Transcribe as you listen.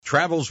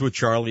Travels with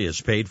Charlie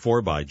is paid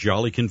for by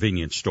Jolly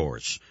Convenience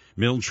Stores,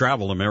 Mill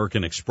Travel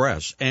American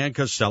Express, and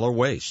Casella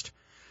Waste.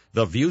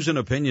 The views and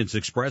opinions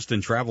expressed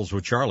in Travels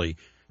with Charlie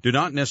do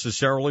not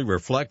necessarily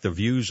reflect the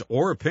views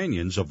or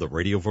opinions of the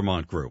Radio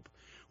Vermont Group.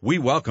 We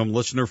welcome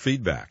listener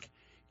feedback.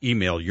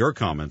 Email your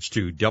comments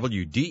to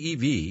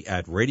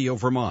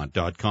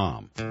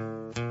wdev@radiovermont.com.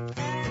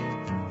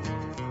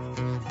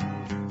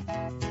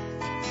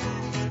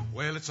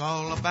 Well, it's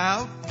all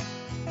about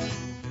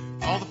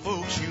all the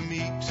folks you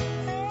meet,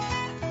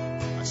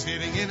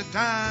 sitting in a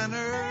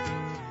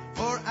diner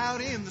or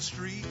out in the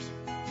street.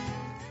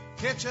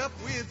 Catch up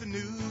with the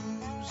news,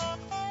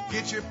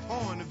 get your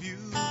point of view.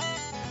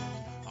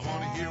 I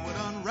want to hear what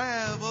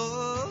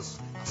unravels.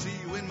 I'll see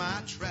you in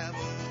my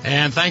travels.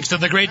 And thanks to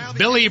the great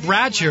Billy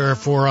Bratcher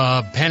for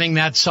penning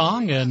that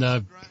song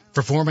and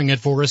performing it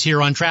for us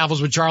here on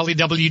Travels with Charlie,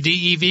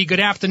 WDEV.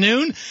 Good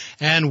afternoon,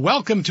 and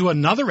welcome to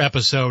another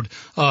episode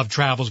of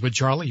Travels with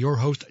Charlie. Your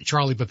host,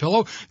 Charlie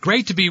Papillo.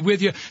 Great to be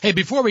with you. Hey,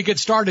 before we get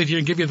started here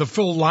and give you the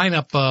full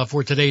lineup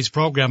for today's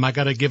program, I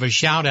got to give a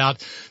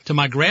shout-out to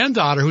my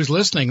granddaughter who's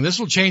listening. This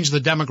will change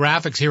the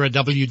demographics here at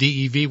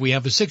WDEV. We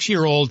have a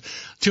 6-year-old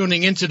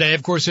tuning in today.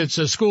 Of course, it's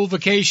a school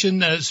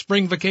vacation,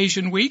 spring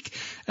vacation week,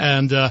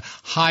 and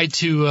hi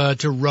to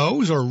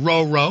Rose, or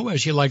Ro,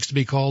 as she likes to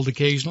be called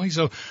occasionally.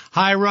 So,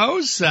 hi, Rose.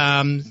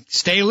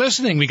 Stay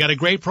listening. We got a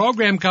great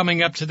program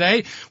coming up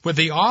today with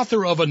the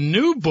author of a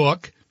new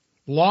book,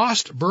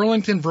 Lost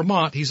Burlington,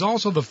 Vermont. He's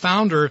also the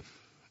founder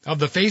of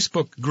the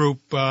Facebook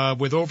group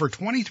with over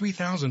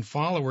 23,000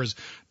 followers,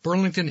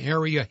 Burlington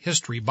Area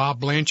History. Bob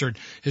Blanchard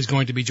is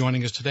going to be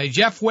joining us today.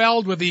 Jeff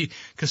Weld with the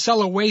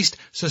Casella Waste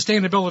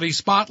Sustainability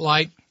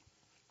Spotlight.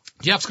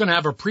 Jeff's going to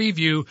have a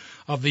preview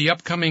of the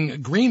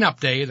upcoming Green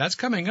Up Day. That's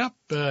coming up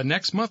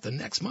next month, and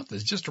next month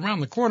is just around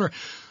the corner.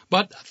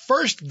 But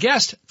first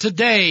guest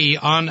today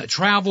on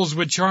Travels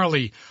with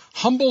Charlie,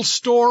 humble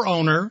store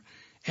owner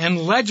and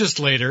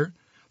legislator.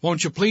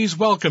 Won't you please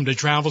welcome to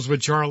Travels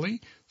with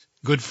Charlie,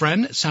 good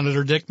friend,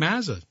 Senator Dick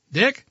Mazza.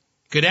 Dick,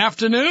 good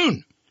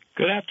afternoon.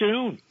 Good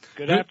afternoon.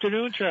 Good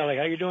afternoon, Charlie.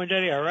 How you doing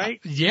today? All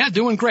right? Yeah,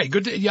 doing great.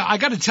 Good. I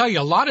got to tell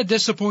you, a lot of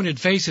disappointed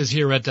faces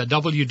here at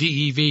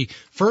WDEV.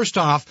 First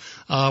off,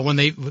 when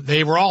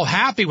they were all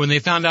happy when they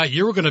found out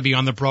you were going to be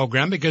on the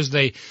program, because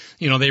they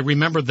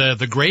remembered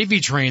the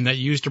gravy train that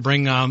you used to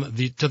bring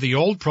to the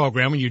old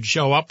program, and you'd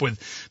show up with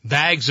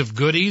bags of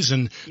goodies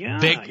and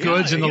baked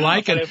goods and the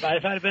like. And if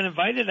I'd been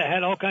invited, I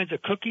had all kinds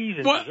of cookies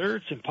and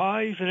desserts and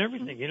pies and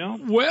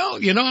everything. Well,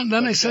 and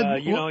then I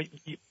said,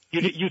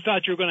 You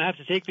thought you were going to have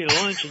to take me to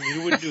lunch, and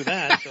you wouldn't do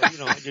that, so,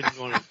 I didn't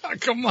want to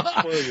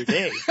spoil your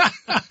day.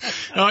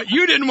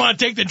 You didn't want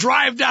to take the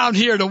drive down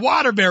here to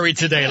Waterbury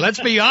today. Let's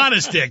be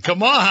honest, Dick.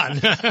 Come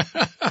on.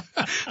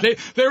 They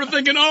were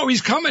thinking,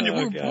 he's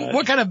coming.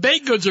 What kind of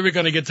baked goods are we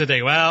going to get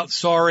today? Well,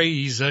 sorry,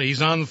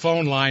 he's on the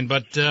phone line,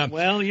 but...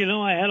 Well,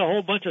 I had a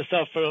whole bunch of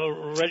stuff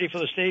ready for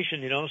the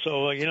station,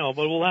 so,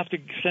 but we'll have to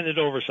send it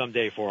over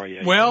someday for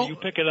you. Well... You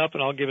pick it up,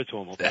 and I'll give it to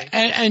him, okay?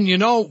 And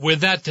with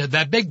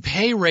that big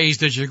pay raise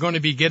that you're going to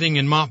be getting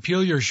in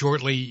Montpelier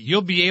shortly,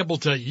 you'll be able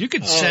to, you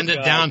could send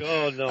it down.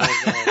 Oh, no,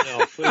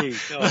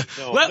 please, no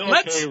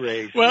pay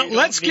raise. Well,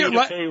 let's get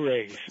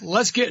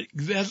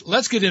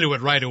into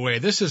it right away.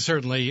 This is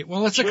certainly,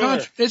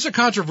 it's a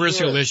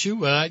controversial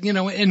issue,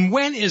 and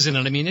when isn't it?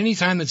 I mean,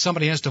 anytime that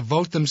somebody has to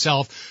vote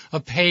themselves a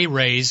pay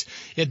raise,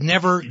 it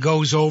never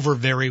goes over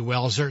very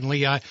well.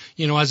 Certainly,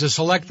 as a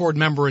select board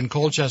member in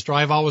Colchester,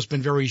 I've always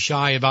been very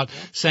shy about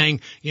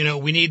saying,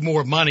 we need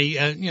more money,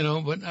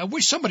 but I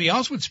wish somebody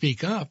else would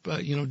speak up.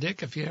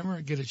 Dick, if you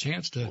ever get a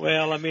chance to.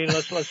 Well, I mean,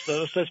 let's face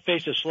the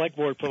select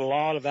board put a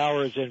lot of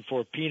hours in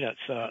for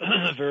peanuts,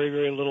 very,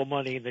 very little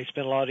money, and they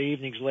spend a lot of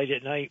evenings late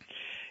at night,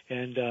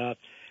 and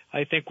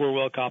I think we're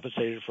well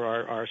compensated for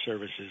our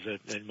services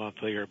in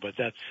Montpelier, but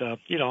that's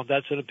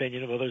that's an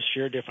opinion of others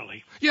share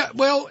differently. Yeah,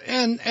 well,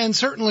 and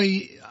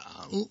certainly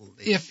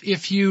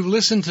if you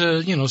listen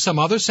to some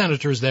other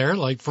senators there,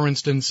 like for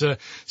instance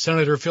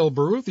Senator Phil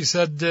Baruth, he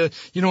said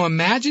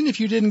imagine if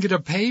you didn't get a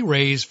pay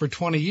raise for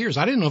 20 years.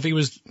 I didn't know if he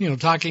was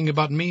talking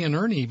about me and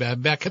Ernie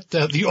back at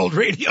the old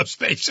radio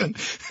station.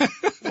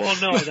 Well,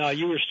 no,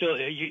 you were still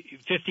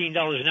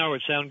 $15 an hour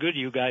would sound good to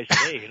you guys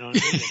today. You know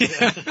what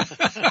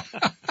I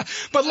mean?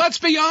 But let's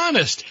be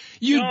honest.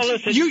 You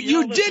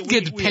did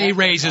get pay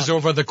raises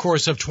over the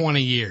course of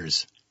 20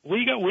 years.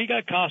 We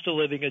got cost of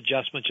living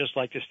adjustment just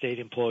like the state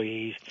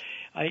employees.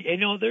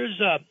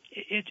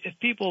 If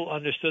people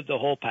understood the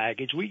whole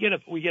package, we get a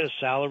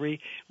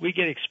salary, we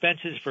get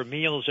expenses for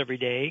meals every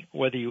day,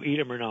 whether you eat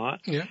them or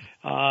not. Yeah.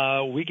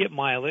 We get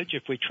mileage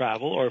if we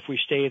travel or if we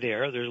stay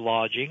there. There's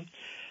lodging.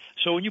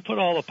 So when you put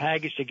all the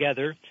package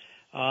together,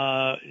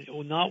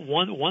 not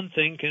one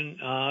thing can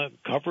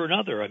cover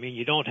another. I mean,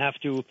 you don't have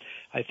to.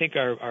 I think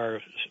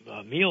our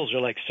meals are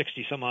like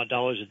 $60 some odd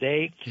a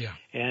day. Yeah.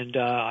 And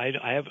I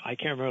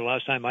can't remember the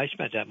last time I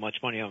spent that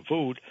much money on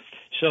food.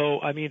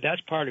 So I mean,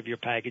 that's part of your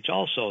package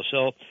also.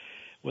 So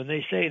when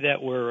they say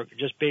that we're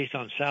just based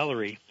on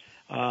salary,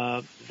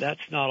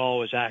 that's not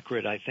always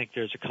accurate. I think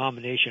there's a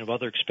combination of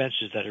other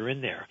expenses that are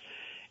in there.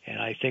 And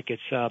I think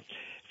it's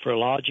for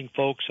lodging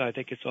folks, I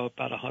think it's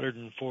about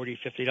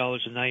 $140-$150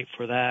 a night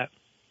for that.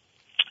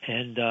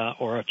 And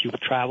or if you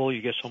travel,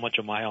 you get so much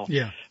a mile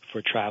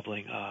for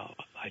traveling.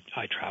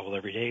 I travel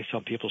every day.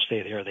 Some people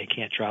stay there; they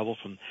can't travel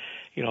from,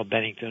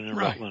 Bennington and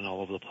Rutland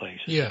all over the place.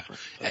 Yeah,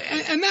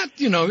 and that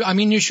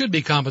you should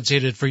be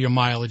compensated for your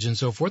mileage and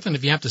so forth. And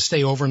if you have to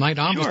stay overnight,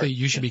 obviously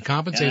you should be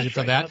compensated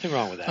for that. Nothing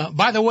wrong with that.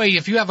 By the way,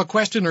 if you have a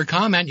question or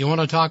comment, you want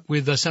to talk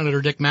with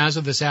Senator Dick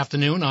Mazza this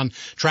afternoon on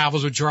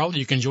Travels with Charlie,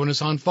 you can join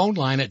us on phone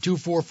line at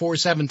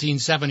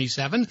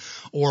 244-1777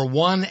 or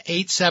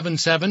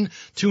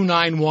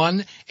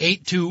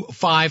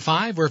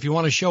 1-877-291-8255. Or if you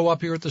want to show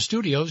up here at the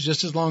studios,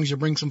 just as long as you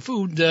bring some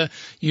food,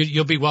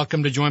 you'll be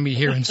welcome to join me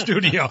here in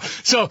studio.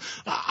 So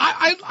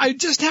I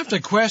just have to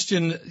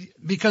question,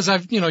 because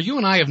you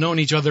and I have known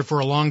each other for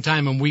a long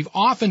time, and we've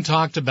often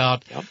talked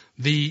about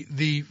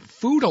the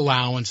food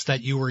allowance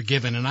that you were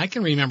given. And I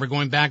can remember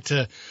going back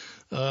to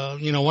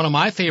one of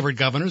my favorite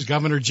governors,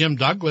 Governor Jim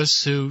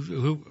Douglas,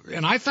 who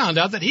and I found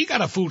out that he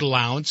got a food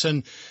allowance,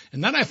 and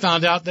then I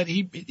found out that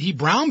he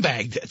brown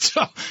bagged it.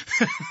 So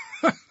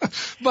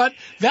but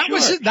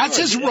that's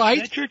his right.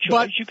 That's your choice.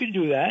 But you can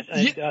do that.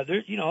 And,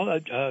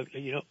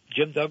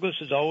 Jim Douglas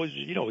is always,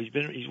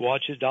 he's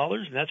watched his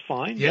dollars, and that's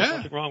fine. Yeah. There's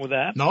nothing wrong with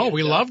that. No,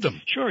 we loved him.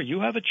 Sure,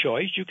 you have a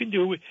choice. You can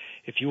do it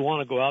if you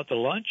want to go out to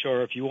lunch,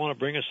 or if you want to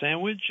bring a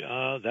sandwich.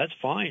 That's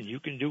fine. You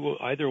can do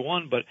either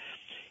one. But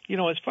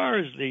as far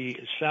as the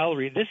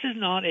salary, this is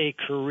not a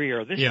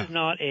career. This is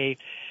not a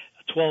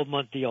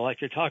 12-month deal like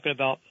you're talking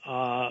about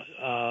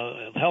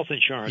health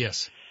insurance.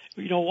 Yes.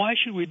 Why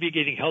should we be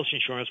getting health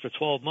insurance for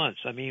 12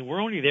 months? I mean,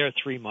 we're only there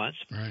 3 months.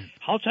 Right.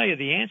 I'll tell you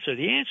the answer.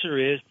 The answer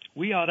is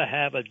we ought to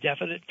have a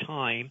definite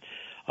time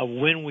of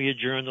when we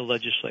adjourn the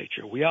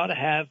legislature. We ought to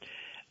have,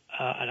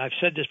 and I've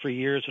said this for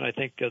years, and I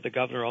think the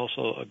governor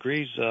also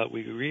agrees,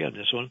 we agree on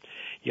this one,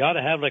 you ought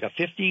to have like a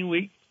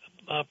 15-week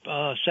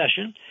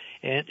session,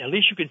 and at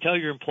least you can tell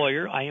your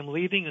employer, I am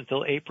leaving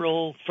until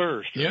April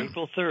 1st or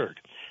April 3rd.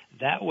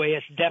 That way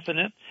it's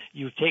definite.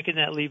 You've taken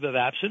that leave of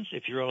absence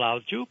if you're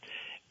allowed to.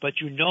 But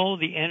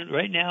the end.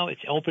 Right now,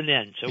 it's open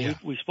end. So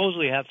we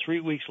supposedly have 3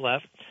 weeks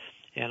left,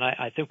 and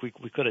I think we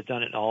could have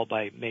done it all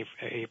by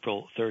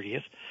April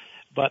 30th.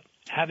 But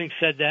having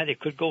said that, it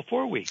could go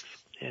 4 weeks.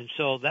 And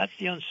so that's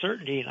the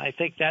uncertainty, and I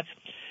think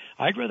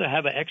I'd rather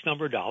have an X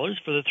number of dollars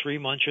for the 3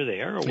 months you're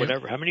there, or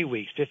whatever, how many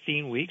weeks,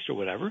 15 weeks or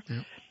whatever,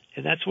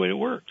 and that's the way it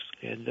works.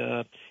 And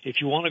if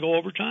you want to go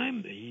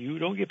overtime, you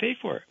don't get paid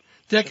for it.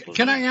 Dick,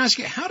 can I ask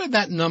you, how did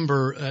that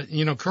number,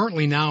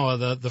 currently now,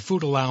 the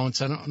food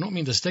allowance, I don't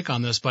mean to stick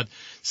on this, but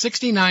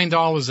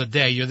 $69 a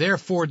day. You're there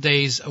 4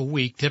 days a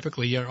week.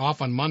 Typically, you're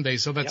off on Monday,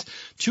 so that's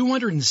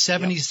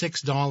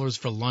 $276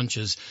 for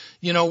lunches.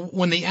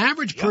 When the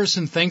average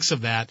person thinks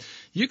of that,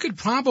 you could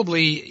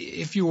probably,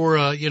 if you were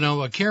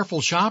a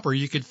careful shopper,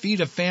 you could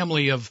feed a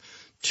family of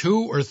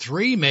 2 or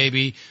 3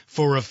 maybe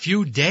for a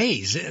few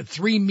days,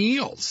 3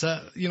 meals.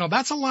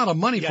 That's a lot of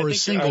money for a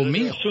single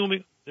meal.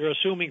 They're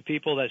assuming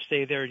people that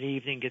stay there in the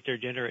evening get their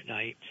dinner at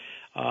night.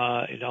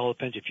 It all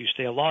depends if you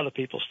stay. A lot of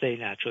people stay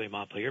naturally in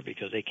Montpelier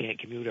because they can't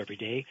commute every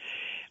day.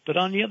 But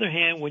on the other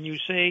hand, when you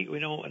say,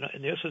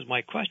 and this is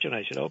my question,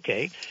 I said,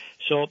 okay,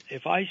 so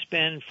if I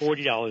spend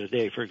 $40 a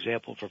day, for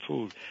example, for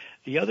food,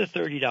 the other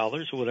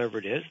 $30 or whatever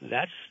it is,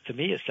 that's to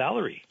me a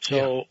salary.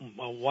 So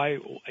why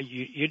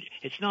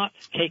it's not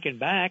taken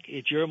back;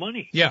 it's your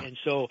money. Yeah. And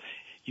so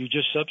you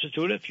just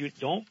substitute it. If you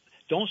don't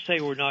say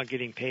we're not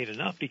getting paid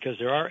enough, because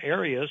there are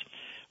areas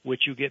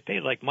which you get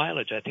paid, like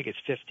mileage. I think it's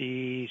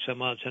 50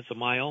 some odd cents a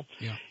mile.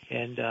 Yeah.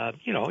 And,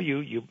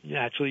 you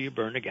naturally you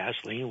burn the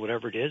gasoline,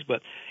 whatever it is,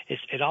 but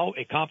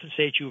it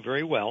compensates you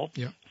very well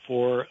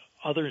for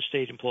other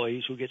state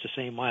employees who get the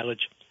same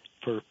mileage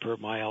per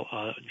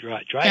mile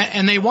drive.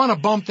 And they want to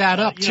bump that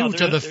up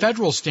to the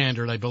federal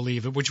standard, I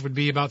believe, which would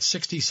be about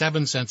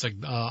 67 cents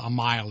a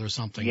mile or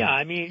something. Yeah,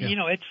 I mean,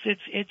 it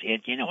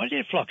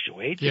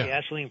fluctuates, the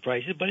gasoline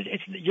prices, but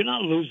you're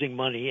not losing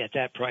money at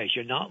that price.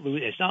 You're not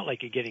it's not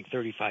like you're getting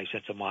 35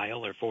 cents a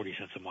mile or 40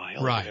 cents a mile,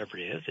 or whatever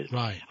it is.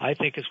 I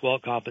think it's well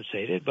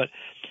compensated, but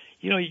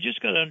you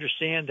just got to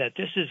understand that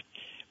this is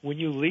when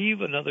you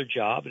leave another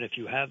job, and if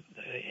you have,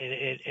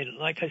 and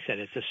like I said,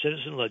 it's a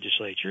citizen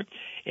legislature,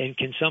 and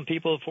can some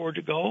people afford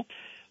to go?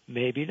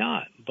 Maybe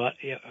not. But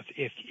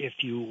if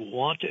you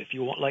want,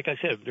 like I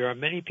said, there are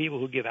many people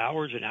who give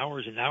hours and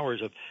hours and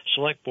hours of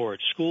select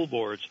boards, school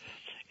boards,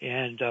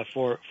 and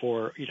for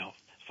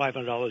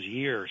 $500 a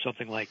year or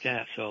something like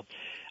that. So,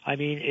 I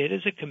mean, it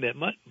is a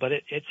commitment, but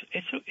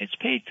it's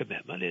paid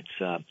commitment.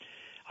 It's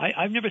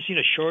I've never seen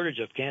a shortage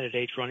of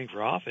candidates running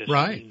for office.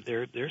 Right. I mean,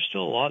 there's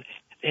still a lot.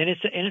 And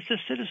it's a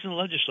citizen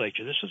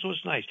legislature. This is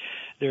what's nice.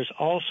 There's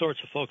all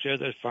sorts of folks there.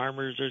 There's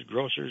farmers, there's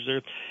grocers,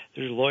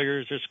 there's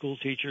lawyers, there's school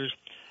teachers,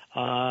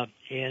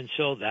 and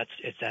so that's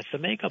the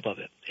makeup of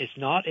it. It's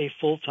not a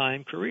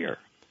full-time career.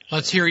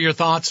 Let's hear your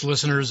thoughts,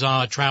 listeners.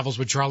 Travels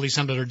with Charlie.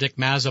 Senator Dick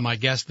Mazza, my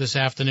guest this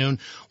afternoon.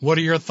 What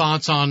are your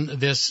thoughts on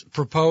this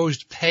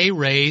proposed pay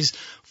raise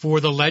for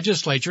the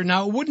legislature?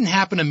 Now, it wouldn't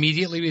happen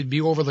immediately. It'd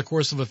be over the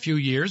course of a few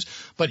years.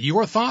 But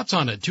your thoughts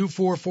on it,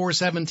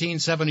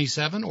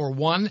 244-1777 or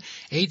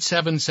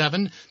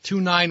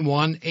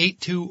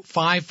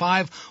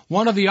 1-877-291-8255.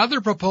 One of the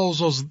other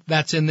proposals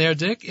that's in there,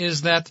 Dick,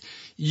 is that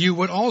you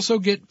would also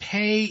get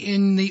pay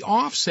in the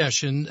off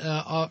session,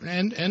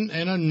 and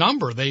a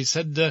number. They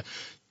said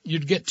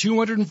you'd get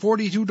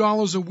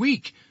 $242 a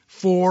week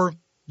for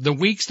the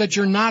weeks that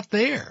you're not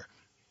there.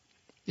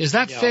 Is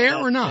that fair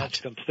or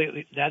not? That's not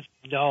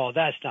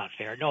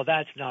fair. No,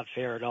 that's not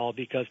fair at all,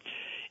 because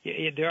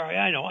we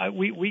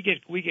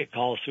get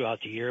calls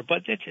throughout the year,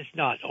 but it's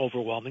not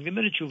overwhelming. The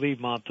minute you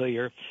leave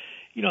Montpelier,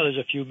 there's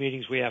a few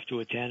meetings we have to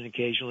attend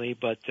occasionally,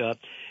 but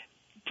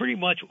pretty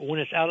much when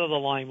it's out of the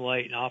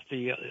limelight and off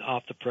the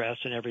press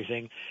and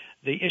everything,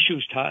 the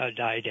issues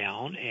die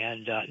down.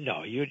 And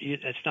no,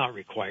 it's not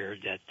required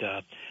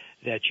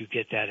that you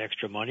get that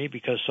extra money,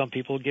 because some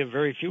people give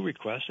very few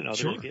requests and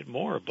others get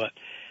more. But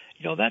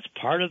that's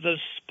part of this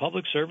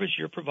public service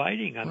you're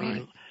providing. I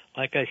mean,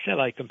 like I said,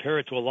 I compare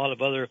it to a lot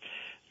of other.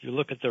 You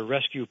look at the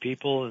rescue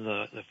people and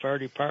the fire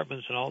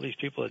departments and all these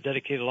people that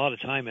dedicate a lot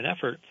of time and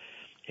effort.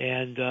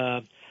 And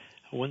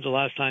when's the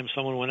last time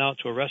someone went out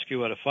to a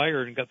rescue at a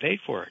fire and got paid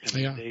for it? I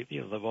mean,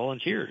 the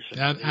volunteers.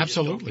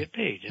 Absolutely. They get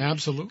paid.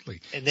 Absolutely.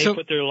 And they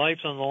put their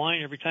lives on the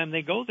line every time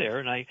they go there.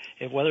 And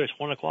whether it's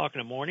 1:00 in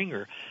the morning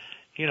or,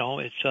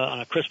 it's on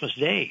a Christmas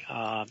day.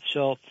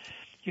 So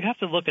you have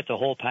to look at the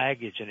whole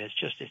package, and it's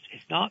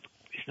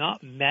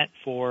not meant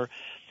for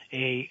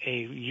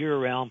a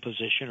year-round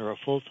position or a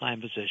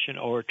full-time position,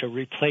 or to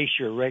replace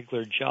your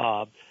regular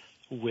job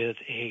with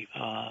a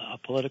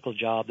political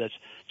job that's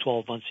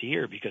 12 months a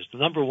year, because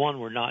number one,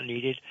 we're not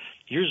needed.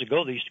 Years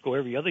ago, they used to go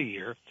every other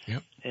year,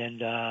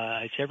 and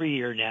it's every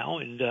year now.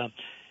 And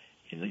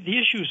the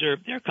issues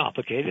they're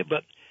complicated,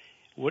 but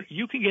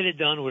you can get it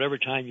done whatever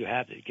time you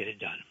have to get it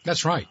done.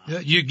 That's right.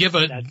 You give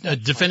a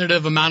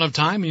definitive amount of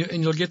time,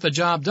 and you'll get the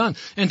job done.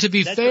 And to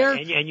be fair,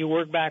 right. And you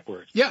work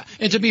backwards. Yeah,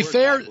 and to be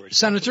fair,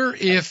 Senator,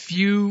 if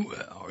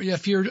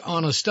you're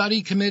on a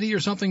study committee or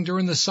something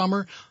during the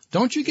summer,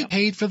 don't you get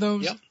paid for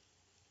those? Yep.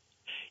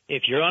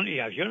 If you're on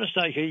a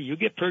study committee, you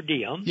get per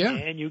diem,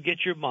 and you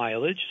get your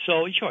mileage.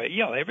 So sure,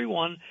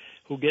 everyone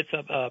who gets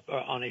up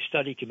on a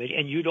study committee,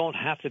 and you don't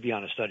have to be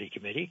on a study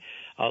committee.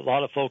 A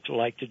lot of folks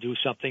like to do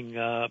something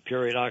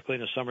periodically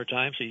in the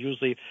summertime. So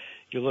usually,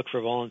 you look for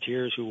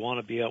volunteers who want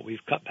to be out.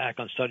 We've cut back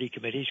on study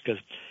committees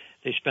because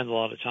they spend a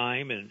lot of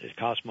time and it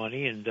costs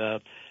money, and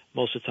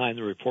most of the time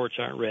the reports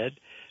aren't read.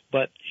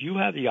 But you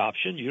have the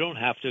option. You don't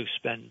have to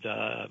spend,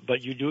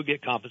 but you do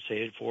get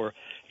compensated for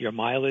your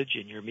mileage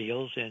and your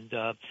meals and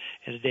a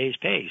day's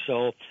pay.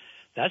 So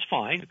that's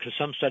fine, because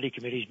some study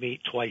committees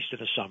meet twice in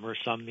the summer.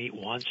 Some meet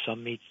once.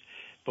 Some meet,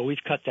 but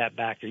we've cut that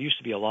back. There used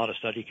to be a lot of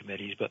study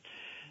committees, but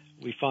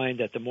we find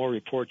that the more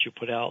reports you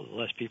put out, the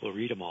less people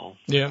read them all.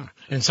 Yeah,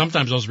 and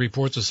sometimes those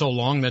reports are so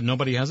long that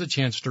nobody has a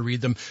chance to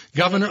read them.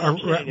 Governor,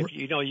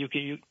 keep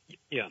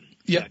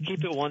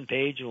it one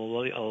page and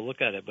I'll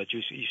look at it. But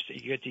you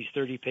get these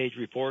 30-page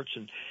reports,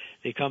 and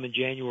they come in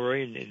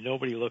January, and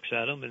nobody looks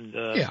at them, and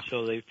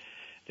so they've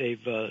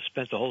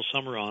spent the whole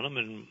summer on them,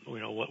 and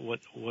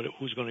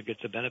who's going to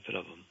get the benefit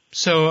of them?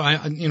 So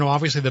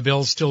obviously the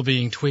bill's still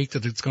being tweaked,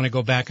 that it's going to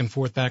go back and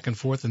forth,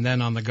 and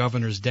then on the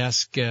governor's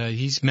desk,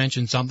 he's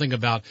mentioned something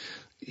about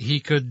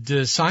he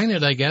could sign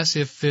it, I guess,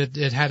 if it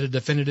had a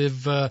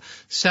definitive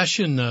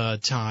session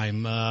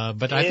time.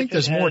 But I think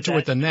there's more to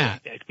it than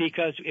that.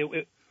 Because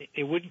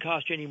it wouldn't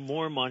cost you any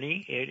more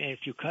money, and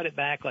if you cut it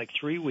back like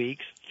 3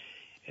 weeks,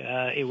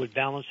 it would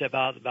balance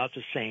about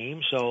the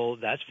same, so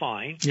that's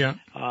fine. Yeah.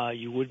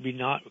 You would be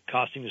not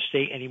costing the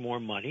state any more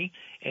money,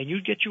 and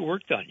you'd get your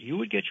work done. You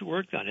would get your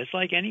work done. It's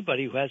like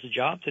anybody who has a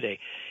job today.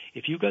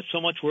 If you've got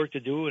so much work to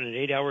do in an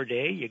 8-hour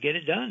day, you get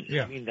it done.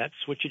 Yeah. I mean,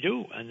 that's what you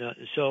do. And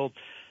so,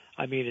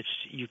 I mean,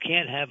 you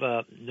can't have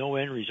no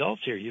end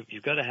results here.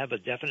 You've got to have a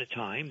definite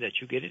time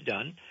that you get it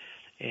done,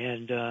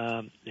 and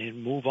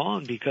move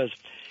on, because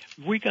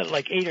we got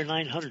like 800 or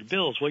 900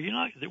 bills. Well,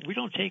 we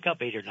don't take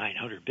up 800 or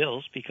 900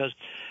 bills, because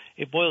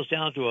it boils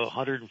down to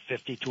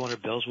 150,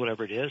 200 bills,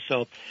 whatever it is.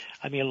 So,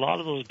 I mean, a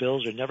lot of those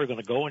bills are never going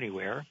to go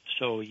anywhere.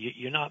 So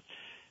you're not,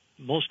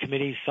 most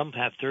committees, some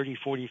have 30,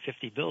 40,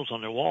 50 bills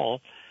on their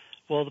wall.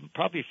 Well,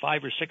 probably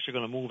 5 or 6 are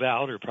going to move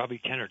out, or probably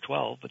 10 or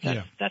 12, but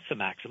that's the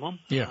maximum.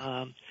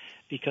 Yeah.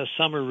 Because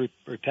some are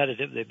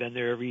repetitive. They've been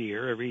there every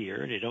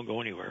year, and they don't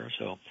go anywhere.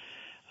 So,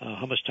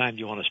 how much time do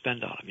you want to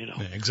spend on them,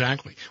 Yeah,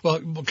 exactly.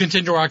 Well, we'll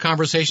continue our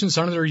conversation.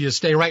 Senator, you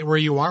stay right where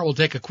you are. We'll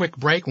take a quick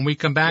break. When we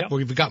come back,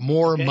 we've got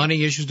more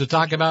money issues to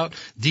talk about.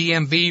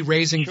 DMV,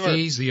 raising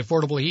fees, the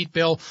affordable heat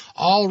bill,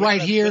 all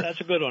right here.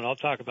 That's a good one. I'll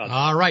talk about that.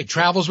 All right.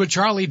 Travels with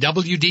Charlie,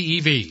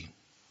 WDEV.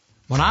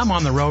 When I'm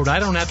on the road, I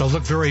don't have to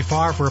look very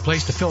far for a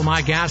place to fill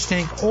my gas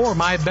tank or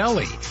my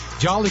belly.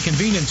 Jolly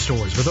Convenience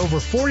Stores with over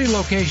 40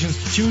 locations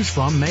to choose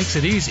from makes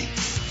it easy.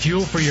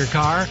 Fuel for your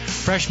car,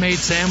 fresh-made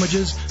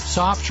sandwiches,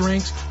 soft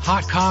drinks,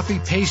 hot coffee,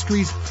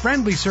 pastries,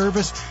 friendly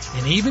service,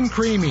 and even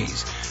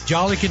creamies.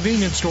 Jolly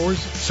Convenience Stores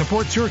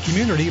supports your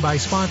community by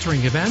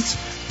sponsoring events,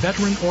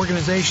 veteran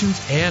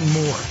organizations, and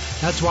more.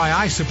 That's why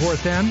I support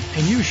them,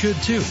 and you should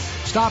too.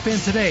 Stop in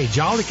today.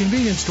 Jolly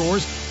Convenience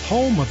Stores,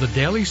 home of the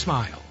Daily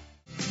Smile.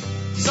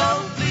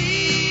 So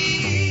please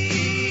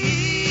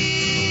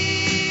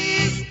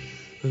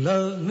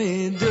love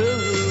me do.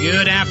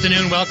 Good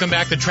afternoon. Welcome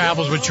back to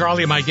Travels with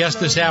Charlie. My guest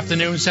this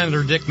afternoon,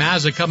 Senator Dick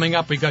Mazza. Coming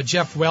up, we've got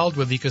Jeff Weld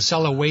with the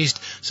Casella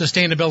Waste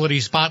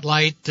Sustainability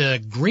Spotlight.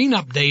 Green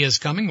Up Day is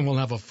coming, and we'll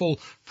have a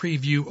full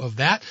preview of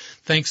that.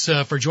 Thanks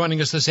for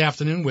joining us this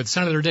afternoon with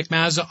Senator Dick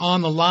Mazza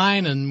on the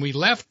line. And we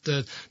left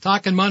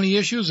talking money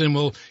issues, and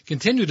we'll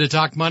continue to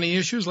talk money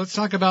issues. Let's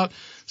talk about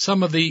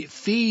some of the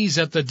fees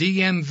at the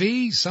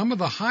DMV, some of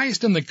the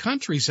highest in the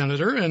country,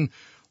 Senator, and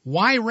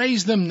why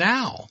raise them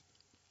now?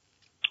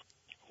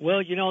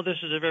 Well, you know, this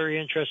is a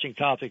very interesting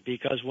topic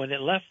because when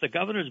it left, the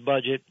governor's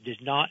budget did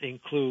not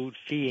include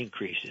fee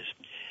increases.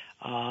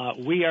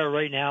 We are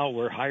right now,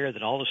 we're higher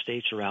than all the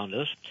states around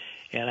us.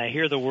 And I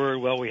hear the word,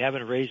 well, we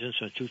haven't raised them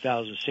since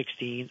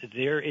 2016.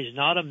 There is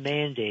not a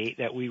mandate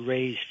that we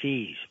raise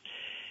fees.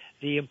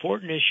 The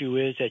important issue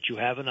is that you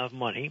have enough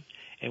money,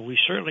 and we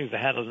certainly have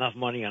had enough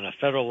money on a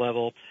federal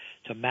level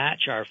to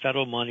match our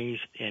federal monies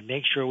and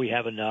make sure we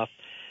have enough.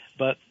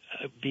 But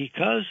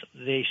because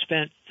the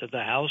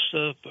House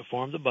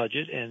performed the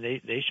budget, and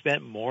they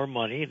spent more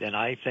money than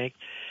I think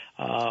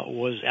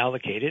was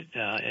allocated,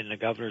 and the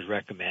governor's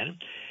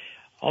recommend.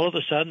 All of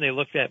a sudden, they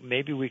looked at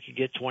maybe we could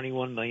get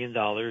 $21 million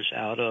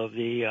out of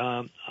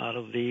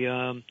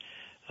the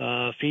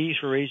fees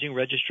for raising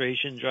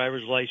registration,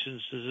 driver's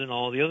licenses, and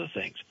all the other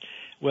things.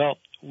 Well,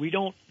 we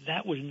didn't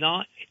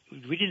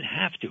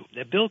have to.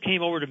 The bill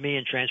came over to me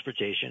in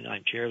transportation.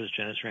 I'm chair of the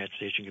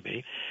Transportation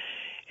Committee.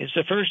 It's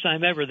the first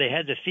time ever they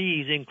had the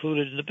fees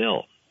included in the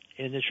bill,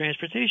 in the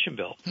transportation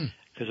bill,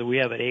 because we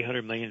have an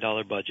 $800 million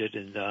budget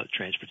in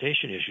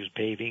transportation issues,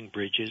 paving,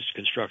 bridges,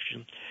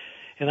 construction.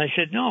 And I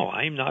said, no,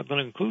 I'm not going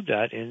to include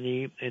that in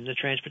the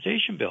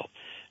transportation bill.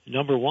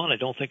 Number one, I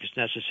don't think it's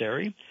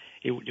necessary.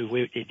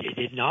 It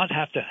did not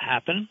have to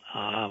happen.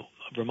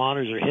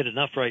 Vermonters are hit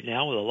enough right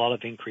now with a lot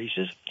of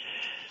increases.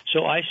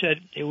 So I said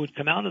it would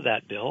come out of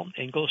that bill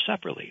and go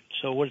separately.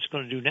 So what it's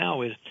going to do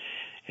now is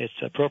its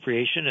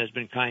appropriation has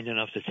been kind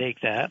enough to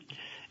take that,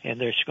 and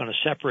they're just going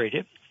to separate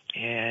it,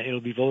 and it'll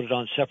be voted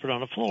on separate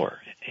on the floor.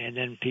 And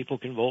then people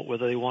can vote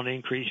whether they want to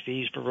increase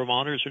fees for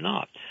Vermonters or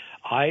not.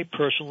 I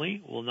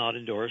personally will not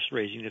endorse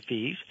raising the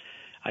fees.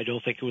 I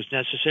don't think it was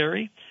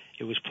necessary.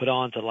 It was put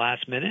on at the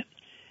last minute,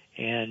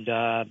 and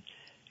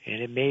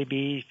it may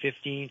be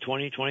 $15,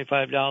 $20,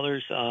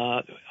 $25.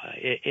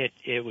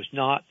 It was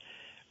not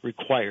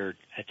required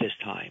at this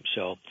time.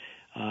 So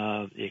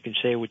you can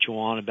say what you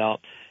want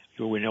about.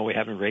 We know we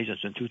haven't raised them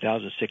since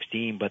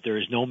 2016, but there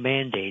is no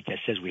mandate that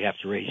says we have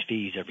to raise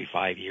fees every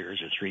 5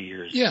 years or 3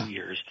 years, 2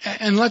 years.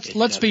 And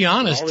let's be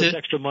honest. All this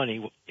extra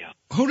money,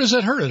 Who does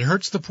it hurt? It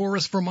hurts the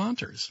poorest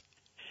Vermonters.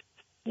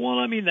 Well,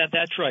 I mean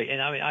that's right,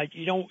 and I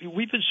mean,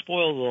 we've been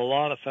spoiled with a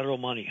lot of federal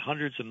money,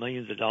 hundreds of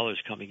millions of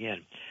dollars coming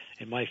in,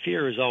 and my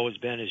fear has always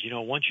been is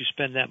once you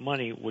spend that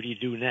money, what do you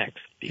do next?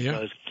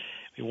 Because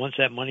once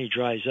that money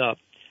dries up.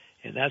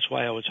 And that's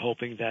why I was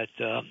hoping that,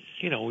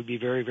 we'd be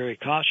very, very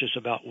cautious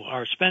about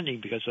our spending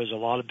because there's a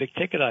lot of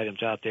big-ticket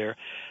items out there.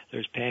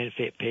 There's paid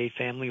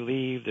family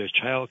leave. There's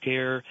child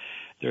care.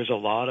 There's a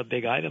lot of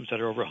big items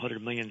that are over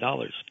 $100 million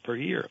per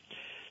year.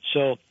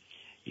 So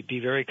you'd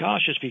be very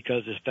cautious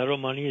because this federal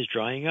money is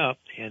drying up,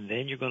 and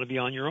then you're going to be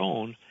on your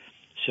own.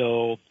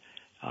 So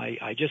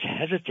I just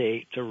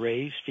hesitate to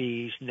raise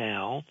fees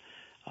now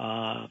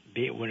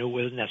when it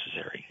was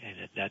necessary.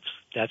 And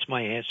that's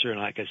my answer. And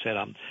like I said,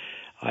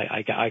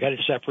 I got it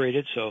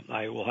separated, so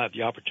I will have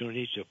the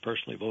opportunity to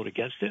personally vote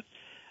against it.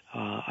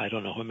 I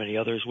don't know how many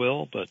others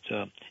will, but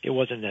it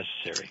wasn't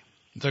necessary.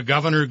 The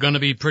governor going to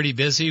be pretty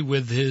busy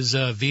with his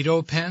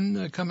veto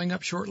pen coming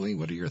up shortly.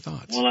 What are your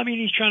thoughts? Well, I mean,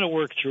 he's trying to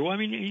work through. I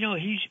mean,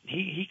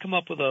 he come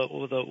up with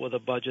a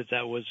budget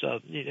that was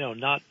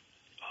not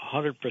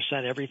 100%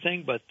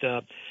 everything, but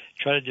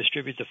try to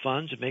distribute the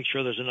funds and make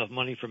sure there's enough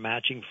money for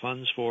matching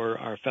funds for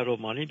our federal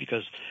money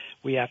because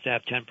we have to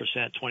have 10%,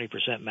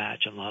 20%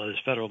 match on a lot of this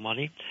federal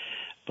money.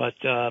 But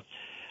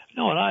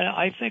no, and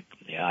I think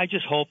I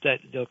just hope that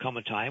there'll come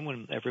a time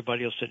when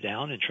everybody will sit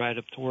down and try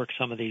to work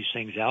some of these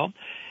things out.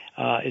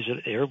 Is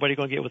everybody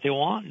going to get what they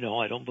want? No,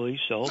 I don't believe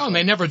so. Oh,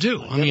 they never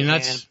do. I mean,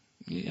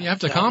 you have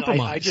to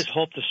compromise. I just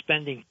hope the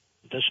spending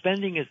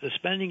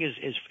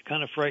is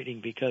kind of frightening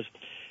because.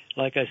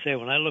 Like I say,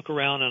 when I look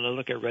around and I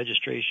look at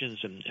registrations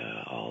and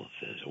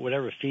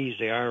whatever fees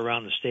they are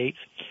around the states,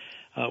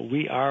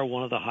 we are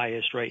one of the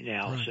highest right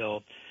now. Right.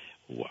 So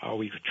are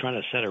we trying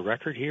to set a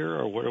record here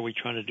or what are we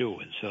trying to do?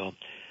 And so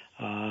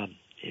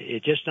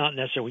it's just not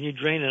necessary. When you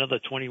drain another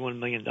 $21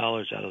 million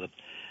out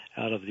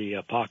out of the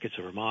pockets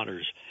of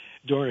Vermonters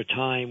during a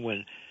time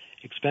when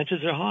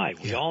expenses are high.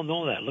 We all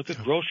know that. Look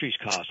at groceries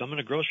cost. I'm in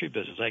the grocery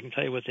business. I can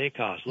tell you what they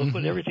cost. Look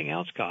what everything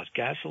else costs,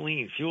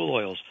 gasoline, fuel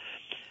oils.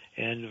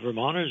 And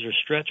Vermonters are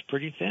stretched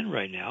pretty thin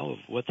right now of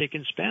what they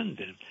can spend.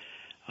 And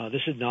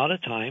this is not a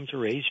time to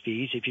raise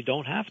fees if you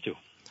don't have to.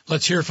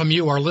 Let's hear from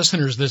you, our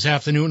listeners, this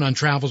afternoon on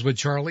Travels with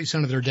Charlie.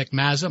 Senator Dick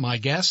Mazza, my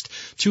guest,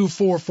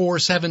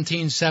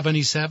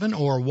 244-1777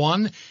 or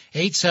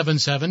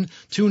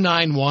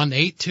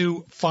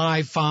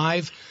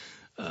 1-877-291-8255.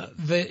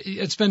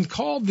 It's been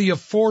called the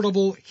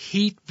Affordable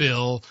Heat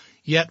Bill,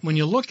 yet when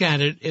you look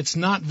at it, it's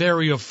not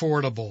very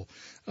affordable.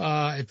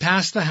 It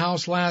passed the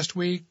House last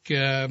week,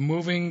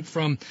 moving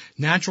from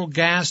natural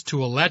gas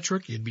to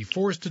electric. You'd be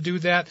forced to do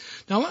that.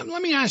 Now,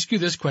 let me ask you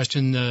this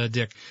question,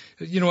 Dick.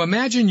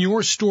 Imagine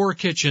your store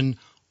kitchen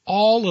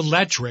all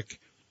electric,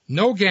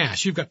 no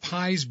gas. You've got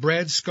pies,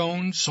 bread,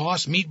 scones,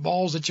 sauce,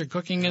 meatballs that you're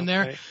cooking in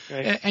there.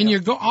 Right.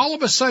 And all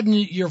of a sudden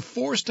you're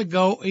forced to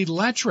go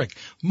electric.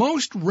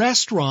 Most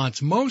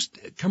restaurants, most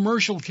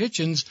commercial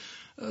kitchens,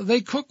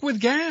 they cook with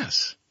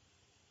gas.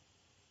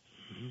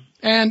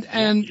 And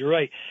you're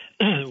right.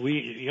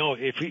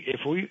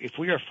 If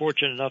we are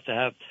fortunate enough to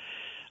have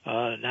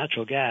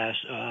natural gas,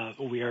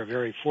 we are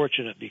very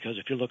fortunate, because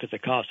if you look at the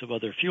cost of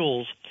other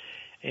fuels,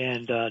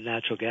 and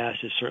natural gas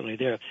is certainly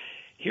there.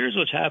 Here's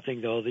what's happening,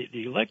 though.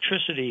 The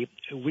electricity,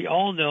 we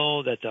all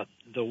know that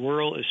the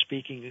world is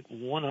speaking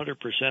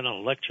 100%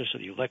 on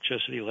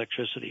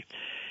electricity.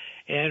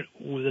 And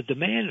with the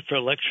demand for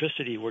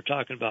electricity, we're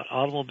talking about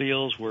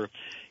automobiles. We're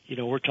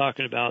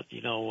talking about,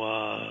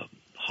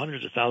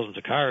 hundreds of thousands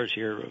of cars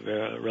here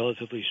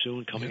relatively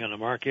soon coming on the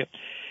market.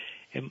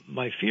 And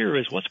my fear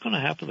is what's going to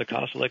happen to the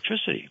cost of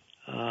electricity?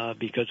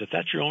 Because if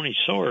that's your only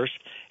source,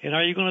 and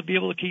are you going to be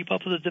able to keep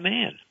up with the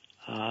demand?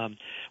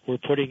 We're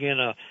putting in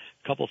a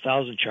couple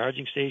thousand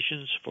charging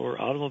stations for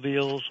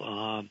automobiles.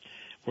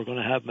 We're going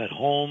to have them at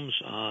homes.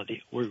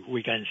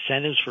 We got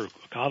incentives for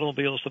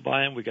automobiles to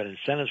buy them. We got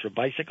incentives for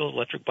bicycles,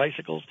 electric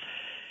bicycles.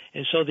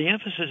 And so the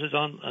emphasis is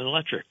on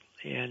electric.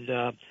 And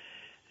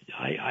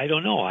I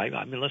don't know.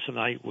 I mean, listen,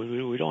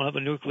 we don't have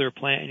a nuclear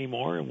plant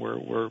anymore, and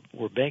we're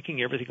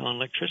banking everything on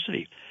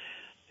electricity.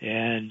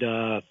 And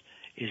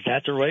is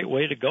that the right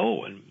way to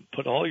go and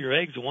put all your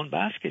eggs in one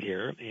basket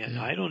here? And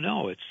I don't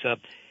know. It's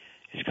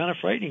kind of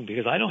frightening,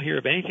 because I don't hear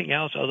of anything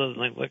else other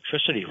than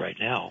electricity right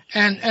now.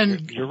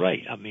 And you're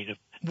right. I mean,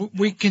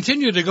 we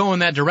continue to go in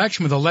that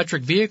direction with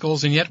electric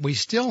vehicles, and yet we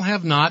still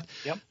have not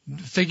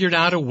figured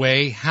out a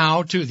way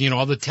how to,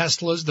 all the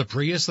Teslas, the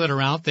Prius that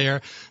are out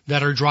there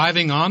that are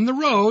driving on the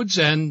roads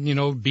and,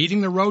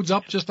 beating the roads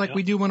up just like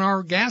we do in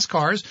our gas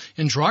cars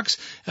and trucks,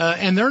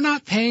 and they're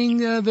not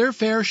paying their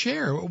fair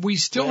share. We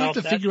still have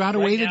to figure out a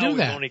way to do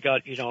that.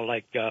 We've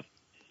only got,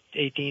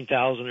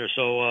 18,000 or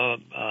so,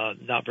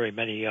 not very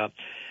many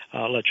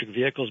electric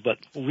vehicles, but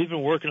we've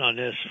been working on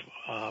this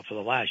for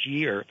the last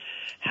year.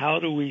 How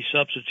do we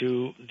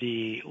substitute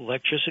the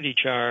electricity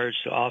charge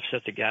to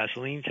offset the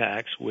gasoline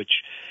tax, which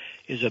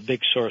is a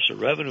big source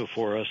of revenue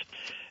for us?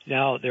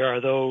 Now, there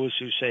are those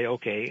who say,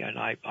 okay, and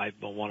I've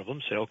been one of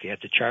them, say, okay,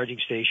 at the charging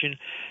station,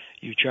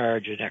 you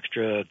charge an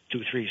extra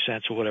 2-3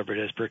 cents or whatever it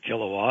is per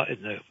kilowatt,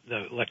 and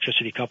the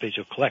electricity companies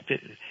will collect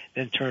it and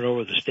then turn it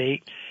over to the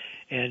state.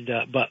 And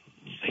but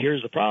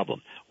here's the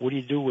problem. What do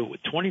you do with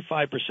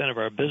 25% of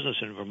our business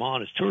in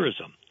Vermont is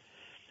tourism?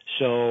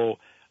 So,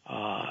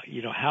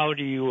 how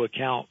do you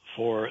account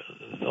for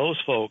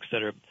those folks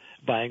that are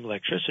buying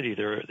electricity?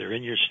 They're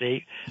in your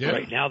state. Yeah.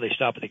 Right now, they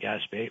stop at the gas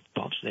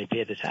pumps and they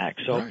pay the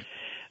tax. So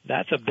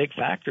that's a big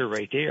factor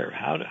right there.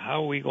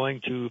 How are we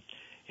going to,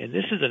 and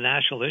this is a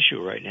national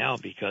issue right now,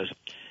 because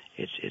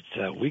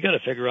we got to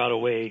figure out a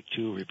way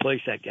to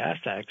replace that gas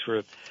tax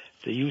for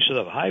the use of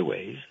the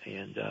highways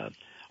and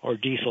or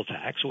diesel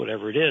tax,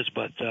 whatever it is.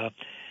 But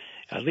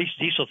at least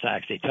diesel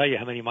tax, they tell you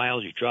how many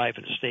miles you drive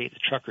in the state. The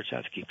truckers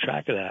have to keep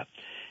track of that,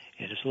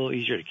 and it's a little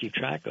easier to keep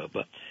track of.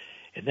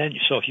 And then,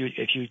 so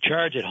if you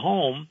charge at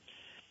home,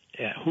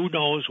 who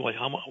knows what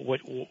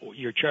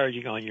you're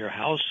charging on your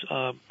house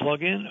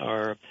plug-in,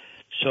 or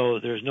so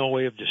there's no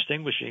way of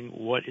distinguishing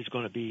what is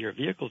going to be your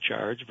vehicle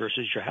charge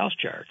versus your house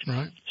charge.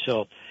 Right.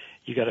 So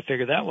you got to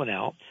figure that one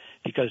out,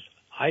 because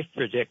I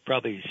predict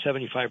probably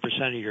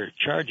 75% of your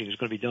charging is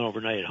going to be done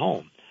overnight at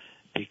home,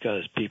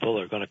 because people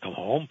are going to come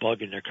home,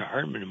 plug in their car,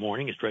 and in the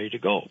morning it's ready to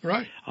go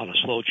on a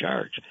slow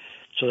charge.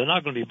 So they're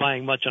not going to be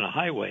buying much on a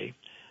highway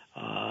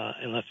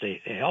unless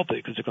they help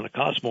it, because it's going to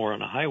cost more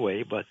on a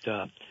highway. But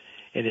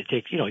and it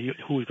takes,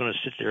 who's going to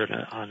sit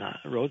there on a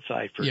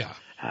roadside for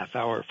half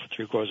hour,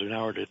 for 3/4 of an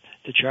hour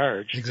to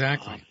charge?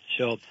 Exactly.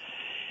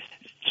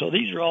 So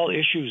these are all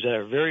issues that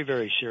are very,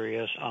 very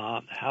serious.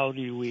 How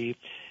do we?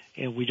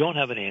 And we don't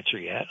have an answer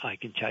yet. I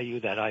can tell you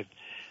that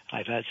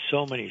I've had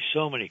so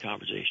many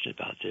conversations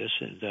about this,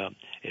 and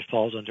it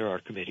falls under our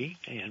committee.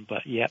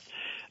 But yet,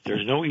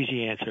 there's no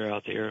easy answer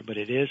out there. But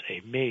it is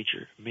a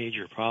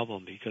major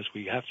problem, because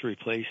we have to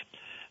replace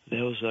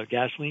those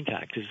gasoline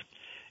taxes,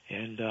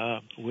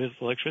 and with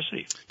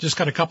electricity. Just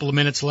got a couple of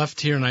minutes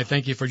left here, and I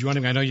thank you for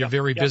joining me. I know you're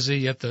very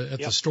busy at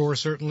the store,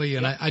 certainly,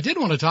 and I did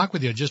want to talk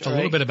with you just a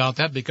little bit about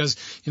that because,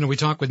 we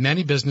talk with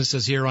many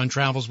businesses here on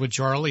Travels with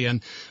Charlie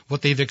and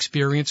what they've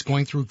experienced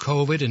going through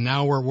COVID, and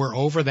now we're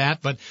over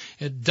that, but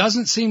it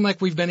doesn't seem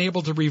like we've been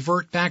able to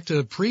revert back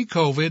to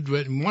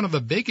pre-COVID. One of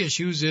the big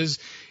issues is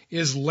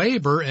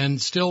labor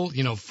and still,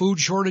 food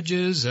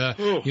shortages,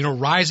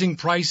 rising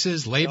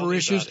prices, labor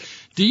issues.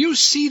 Do you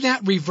see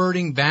that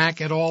reverting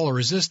back at all, or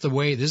is this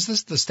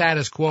the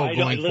status quo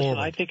going forward?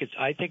 I think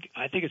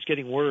it's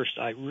getting worse.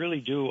 I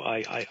really do.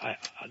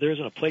 There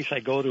isn't a place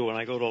I go to, and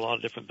I go to a lot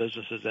of different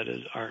businesses that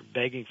aren't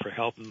begging for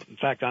help. In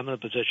fact, I'm in a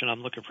position,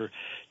 I'm looking for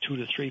 2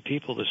 to 3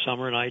 people this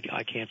summer, and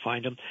I can't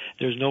find them.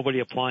 There's nobody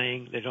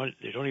applying. They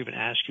don't even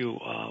ask you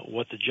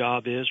what the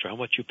job is or how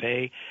much you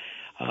pay.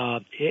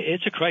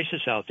 It's a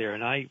crisis out there,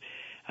 and I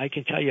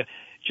can tell you,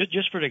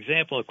 just for an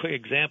example, a quick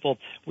example,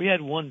 we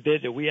had one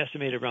bid that we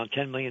estimated around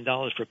 $10 million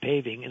for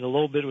paving, and the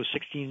low bid was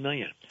 $16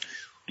 million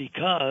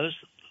because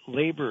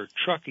labor,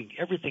 trucking,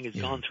 everything has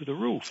gone through the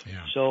roof.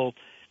 Yeah. So,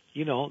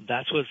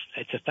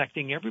 it's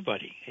affecting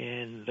everybody,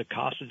 and the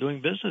cost of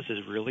doing business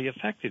is really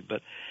affected.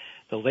 But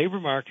the labor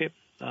market,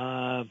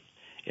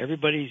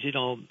 everybody's,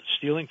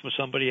 stealing from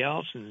somebody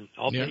else, and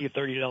I'll pay you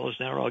 $30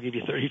 an hour, I'll give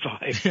you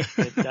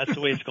 $35. That's the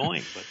way it's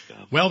going. But,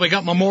 well, we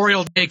got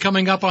Memorial Day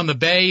coming up on the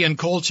Bay, and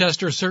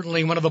Colchester,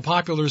 certainly one of the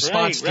popular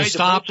spots to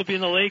stop. The boats will be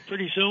in the lake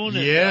pretty soon.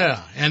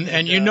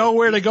 And you know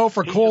where to go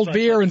for cold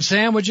beer and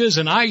sandwiches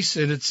and ice,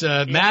 and it's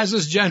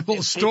Mazza's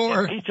General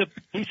Store.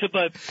 Pizza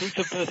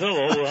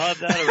Patillo, we'll have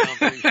that around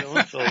pretty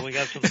soon, so we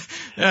got some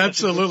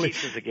Absolutely.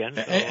 Some again.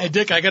 So. Hey,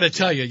 Dick, I got to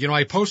tell you,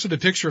 I posted a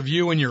picture of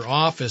you in your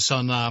office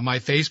on my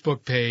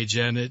Facebook page,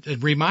 and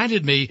it reminded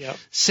me,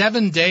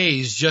 7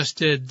 Days just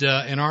did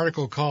an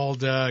article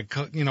called,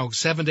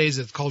 7 Days,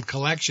 it's called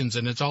Collections,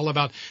 and it's all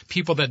about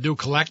people that do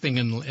collecting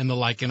and the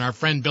like, and our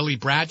friend Billy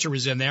Bratcher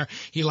is in there.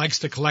 He likes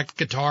to collect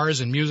guitars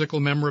and musical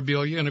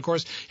memorabilia, and of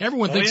course,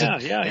 everyone thinks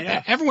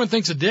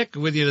of Dick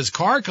with his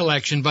car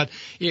collection, but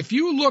if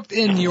you looked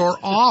in your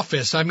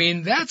office, I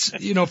mean, that's,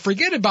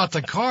 forget about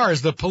the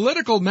cars, the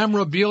political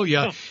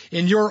memorabilia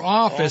in your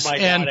office. Oh my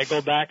God, I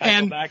go back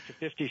to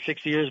 50,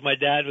 60 years. My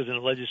dad was in the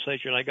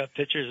legislature, and I got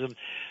pictures of,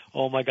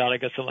 oh my God, I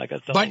got some but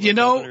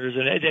governors,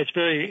 and it's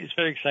very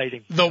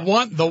exciting. The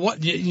one,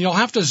 you'll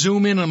have to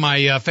zoom in on my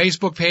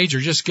Facebook page, or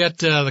just get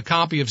the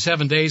copy of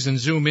 7 Days and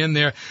zoom in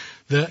there.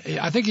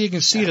 I think you can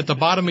see it at the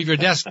bottom of your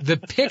desk, the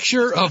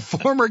picture of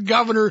former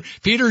Governor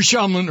Peter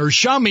Shumlin, or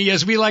Shummy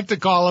as we like to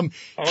call him,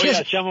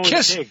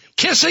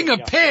 kissing a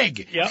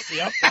pig. Yep.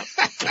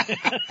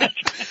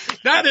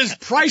 That is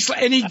priceless.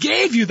 And he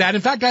gave you that.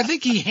 In fact, I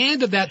think he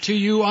handed that to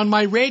you on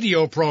my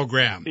radio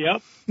program.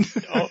 Yep. No,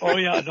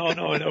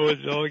 it was,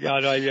 oh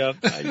God,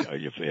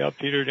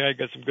 Peter and I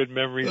got some good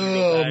memories.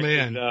 Oh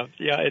man. And, I've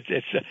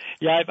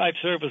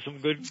served with some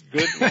good, a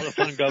lot of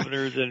fun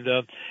governors, and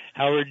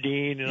Howard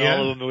Dean and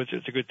all of them.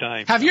 It's a good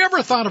time. Have you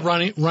ever thought of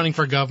running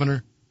for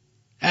governor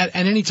at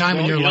any time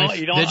in your life?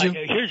 Did you?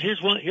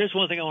 Here's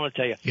one thing I want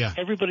to tell you. Yeah.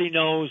 Everybody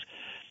knows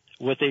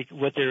what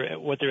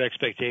their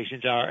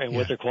expectations are and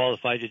what they're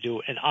qualified to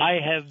do. And I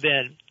have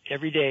been,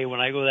 every day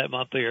when I go that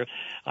month here,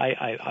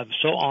 I'm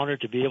so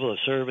honored to be able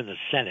to serve in the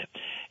Senate.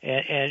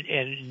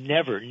 And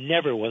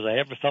never was I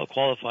ever felt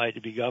qualified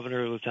to be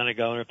governor or lieutenant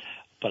governor.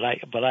 But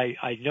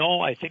I know,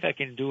 I think I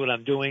can do what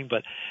I'm doing,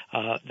 but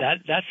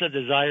that's a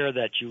desire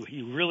that you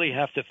really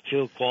have to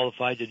feel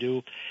qualified to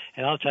do.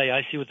 And I'll tell you,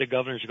 I see what the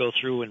governors go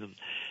through and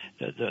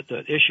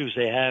the issues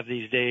they have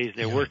these days.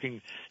 They're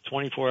working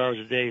 24 hours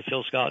a day.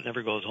 Phil Scott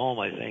never goes home,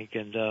 I think,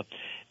 and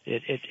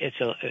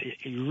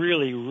you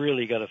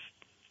really got to.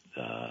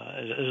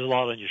 There's a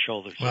lot on your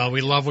shoulders. Well, we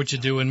love what you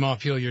do in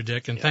Montpelier,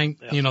 Dick, and thank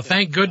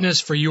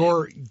goodness for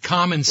your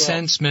common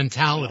sense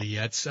mentality.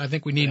 I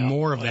think we need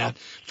more of that.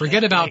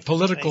 Forget about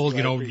political,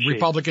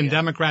 Republican,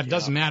 Democrat,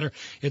 doesn't matter.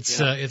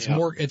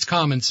 It's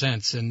common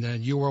sense,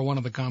 and you are one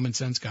of the common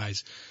sense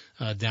guys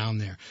down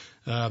there.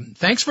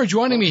 Thanks for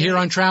joining me here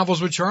on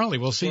Travels with Charlie.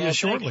 We'll see you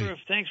shortly.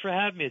 Thanks for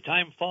having me.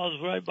 Time falls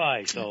right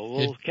by, so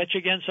we'll catch you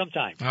again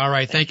sometime. All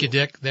right. Thank you,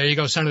 Dick. There you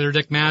go. Senator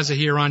Dick Mazza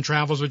here on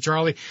Travels with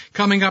Charlie.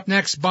 Coming up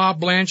next, Bob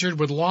Blanchard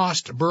with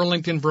Lost,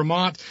 Burlington,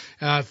 Vermont.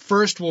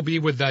 First, we'll be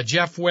with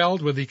Jeff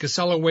Weld with the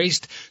Casella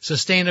Waste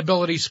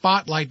Sustainability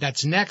Spotlight.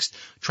 That's next.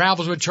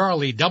 Travels with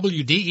Charlie,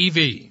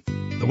 WDEV.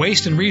 The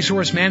waste and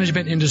resource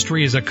management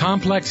industry is a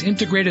complex,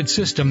 integrated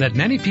system that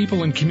many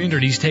people and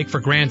communities take for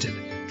granted.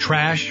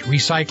 Trash,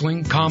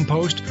 recycling,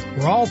 compost,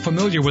 we're all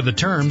familiar with the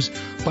terms,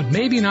 but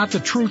maybe not the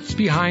truths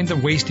behind the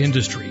waste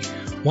industry.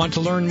 Want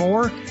to learn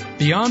more?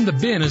 Beyond the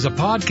Bin is a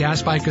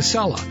podcast by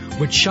Casella,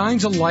 which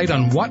shines a light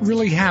on what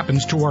really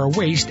happens to our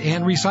waste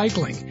and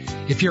recycling.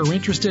 If you're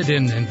interested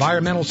in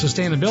environmental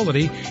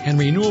sustainability and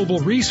renewable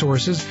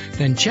resources,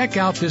 then check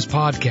out this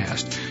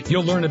podcast.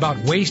 You'll learn about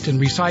waste and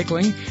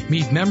recycling,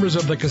 meet members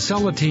of the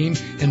Casella team,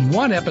 and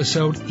one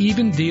episode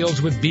even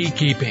deals with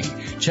beekeeping.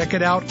 Check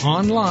it out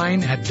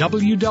online at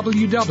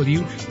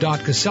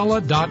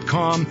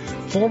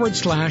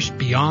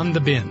www.casella.com/Beyond the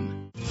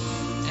Bin.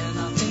 And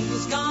I think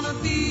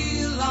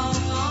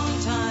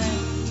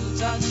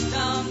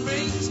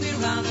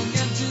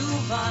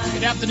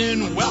Good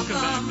afternoon.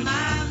 Welcome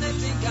back.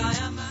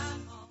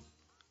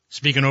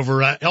 Speaking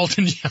over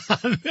Elton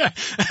John,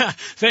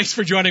 thanks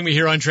for joining me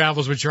here on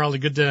Travels with Charlie.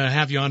 Good to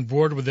have you on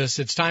board with us.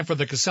 It's time for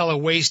the Casella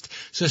Waste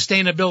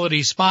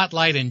Sustainability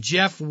Spotlight, and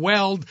Jeff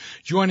Weld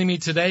joining me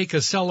today,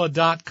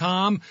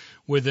 Casella.com,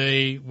 with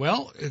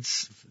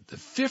it's the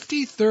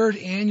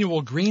 53rd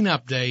annual Green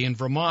Up Day in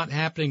Vermont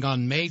happening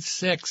on May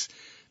 6th.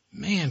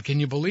 Man, can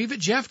you believe it,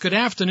 Jeff? Good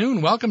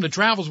afternoon. Welcome to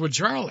Travels with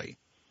Charlie.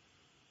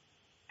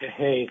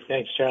 Hey,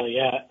 thanks, Charlie.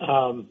 Yeah,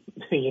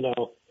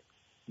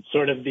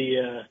 sort of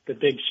the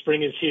big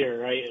spring is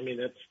here, right? I mean,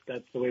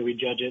 that's the way we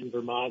judge it in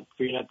Vermont.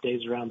 Green Up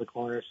Day's around the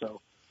corner, so.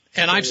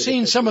 And I've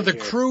seen some of the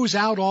crews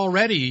out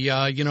already.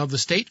 The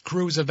state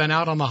crews have been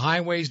out on the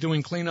highways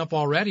doing cleanup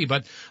already.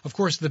 But, of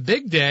course, the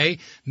big day,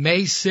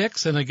 May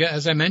 6th, and again,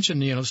 as I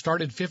mentioned,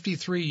 started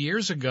 53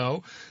 years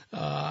ago.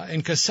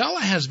 And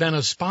Casella has been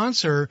a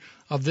sponsor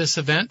of this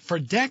event for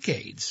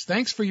decades.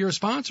 Thanks for your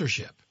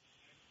sponsorship.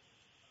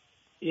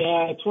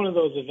 Yeah, it's one of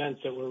those events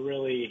that were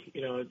really,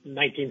 in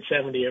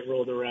 1970 it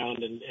rolled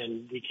around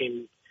and we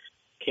came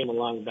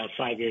along about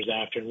 5 years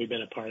after, and we've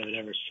been a part of it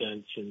ever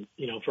since. And,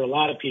 for a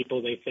lot of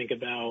people, they think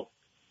about,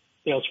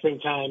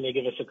 springtime, they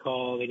give us a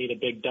call, they need a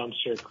big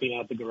dumpster, clean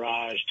out the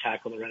garage,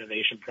 tackle the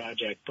renovation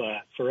project.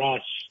 But for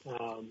us,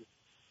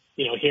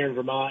 here in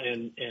Vermont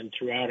and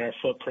throughout our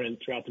footprint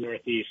throughout the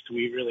Northeast,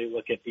 we really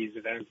look at these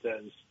events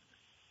as,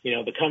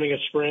 the coming of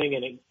spring,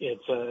 and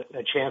it's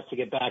a chance to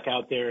get back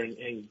out there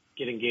and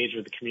get engaged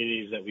with the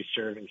communities that we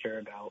serve and care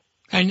about.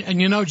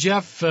 And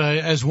Jeff,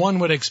 as one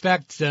would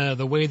expect,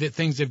 the way that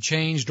things have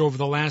changed over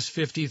the last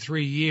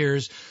 53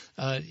 years,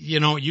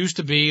 it used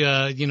to be,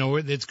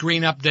 it's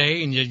Green Up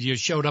Day and you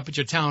showed up at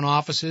your town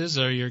offices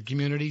or your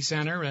community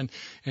center and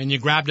you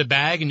grabbed a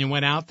bag and you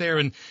went out there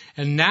and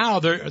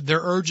now they're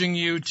urging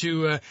you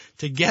to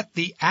get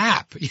the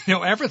app.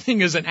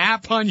 Everything is an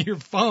app on your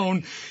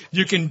phone.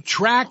 You can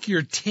track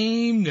your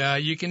team.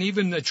 You can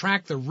even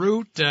track the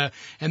route,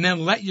 and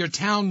then let your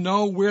town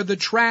know where the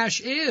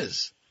trash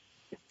is.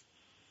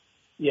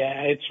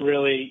 Yeah, it's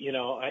really,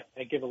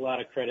 I give a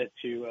lot of credit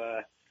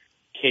to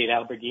Kate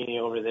Alberghini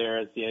over there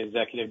as the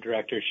executive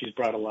director. She's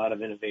brought a lot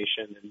of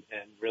innovation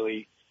and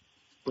really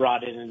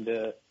brought it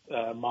into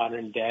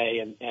modern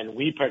day. And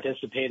we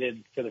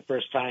participated for the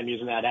first time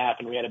using that app,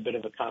 and we had a bit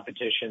of a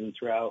competition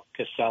throughout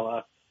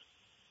Casella.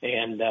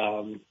 And,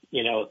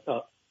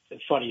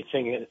 funny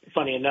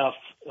enough,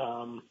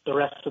 the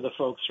rest of the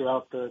folks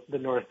throughout the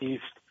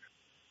Northeast,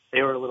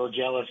 they were a little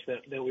jealous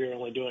that we were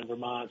only doing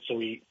Vermont, so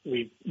we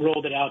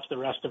rolled it out to the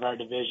rest of our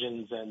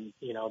divisions. And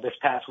this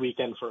past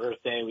weekend for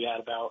Earth Day, we had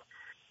about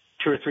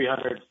 200 or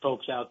 300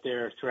 folks out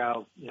there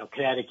throughout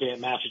Connecticut,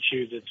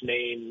 Massachusetts,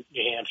 Maine,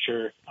 New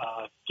Hampshire,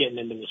 getting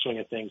into the swing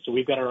of things. So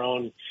we've got our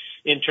own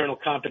internal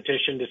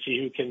competition to see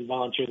who can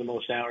volunteer the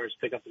most hours,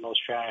 pick up the most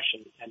trash,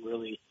 and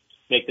really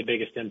make the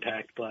biggest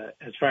impact. But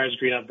as far as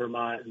Green Up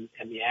Vermont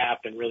and the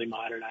app and really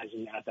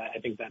modernizing that, I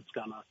think that's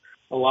gone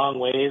a long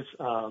ways.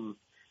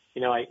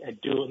 I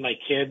do it with my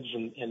kids,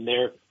 and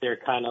they're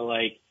kind of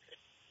like,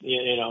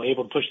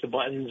 able to push the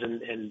buttons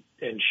and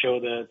show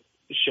that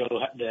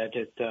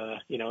it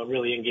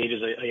really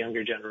engages a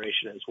younger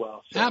generation as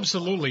well. So,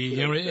 absolutely.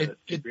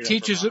 It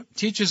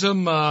teaches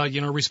them,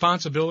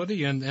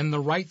 responsibility and the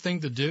right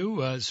thing to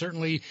do.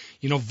 Certainly,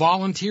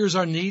 volunteers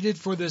are needed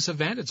for this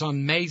event. It's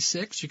on May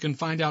 6th. You can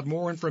find out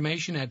more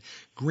information at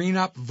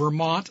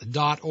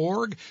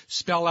greenupvermont.org.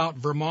 Spell out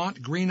Vermont,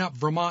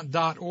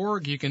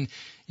 greenupvermont.org. You can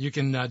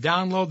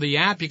download the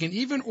app. You can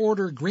even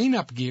order Green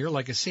Up gear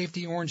like a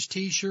safety orange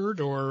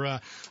T-shirt or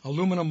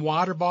aluminum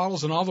water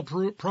bottles, and all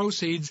the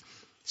proceeds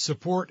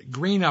support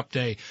Green Up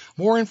Day.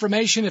 More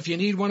information if you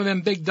need one of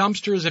them big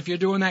dumpsters, if you're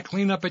doing that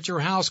cleanup at your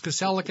house,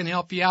 Casella can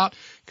help you out.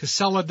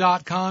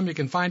 Casella.com. You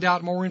can find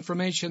out more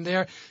information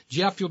there.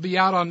 Jeff, you'll be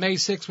out on May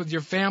 6th with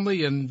your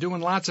family and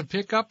doing lots of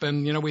pickup.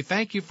 And, we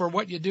thank you for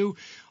what you do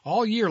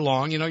all year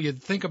long. You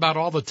think about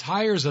all the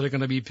tires that are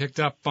going to be picked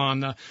up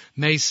on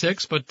May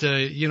 6th, but,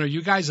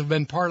 you guys have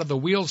been part of the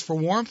Wheels for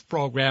Warmth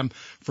program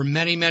for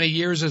many, many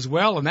years as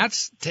well, and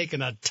that's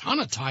taken a ton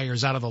of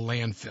tires out of the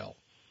landfill.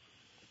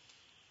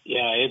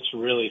 Yeah, it's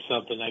really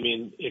something. I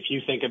mean, if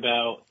you think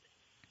about,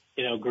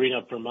 Green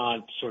Up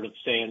Vermont sort of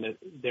saying that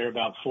there are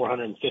about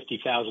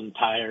 450,000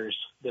 tires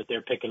that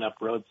they're picking up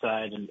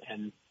roadside,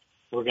 and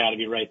we're got to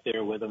be right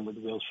there with them with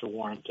Wheels for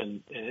Warmth.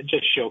 And it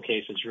just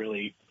showcases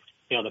really,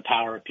 the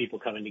power of people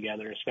coming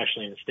together,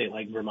 especially in a state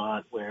like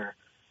Vermont where,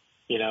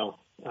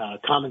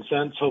 common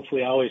sense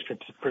hopefully always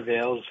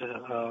prevails,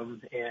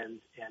 and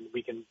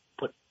we can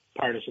put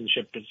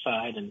partisanship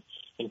aside and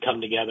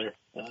come together.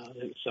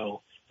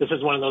 So this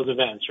is one of those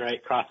events,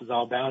 right? Crosses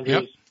all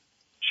boundaries,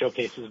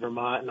 showcases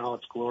Vermont in all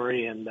its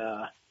glory, and,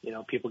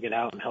 people get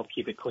out and help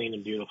keep it clean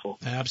and beautiful.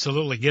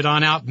 Absolutely. Get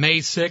on out May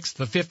 6th,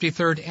 the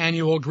 53rd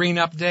annual Green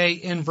Up Day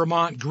in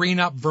Vermont,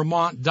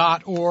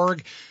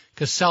 greenupvermont.org,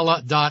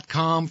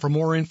 Casella.com for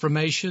more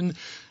information.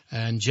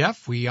 And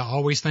Jeff, we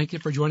always thank you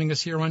for joining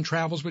us here on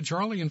Travels with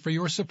Charlie and for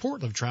your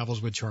support of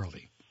Travels with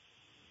Charlie.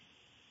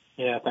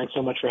 Yeah, thanks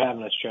so much for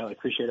having us, Charlie.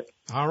 Appreciate it.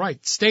 All right.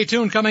 Stay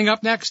tuned. Coming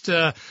up next,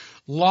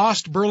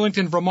 Lost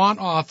Burlington, Vermont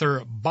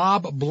author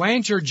Bob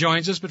Blanchard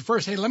joins us. But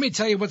first, hey, let me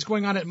tell you what's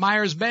going on at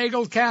Myers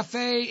Bagel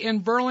Cafe in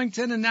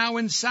Burlington and now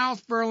in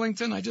South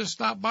Burlington. I just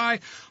stopped by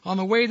on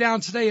the way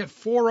down today at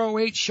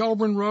 408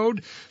 Shelburne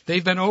Road.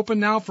 They've been open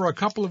now for a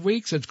couple of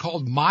weeks. It's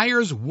called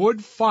Myers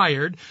Wood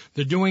Fired.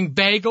 They're doing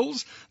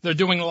bagels. They're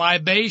doing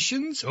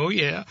libations. Oh,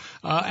 yeah.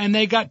 And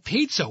they got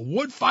pizza,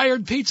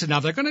 wood-fired pizza.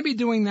 Now, they're going to be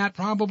doing that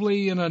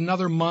probably in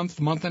another month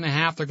and a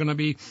half. They're going to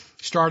be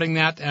starting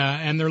that,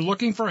 and they're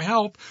looking for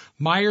help.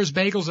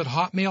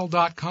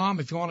 MyersBagels@hotmail.com.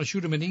 If you want to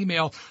shoot them an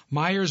email,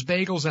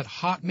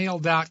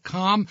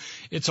 MyersBagels@hotmail.com.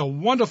 It's a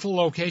wonderful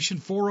location,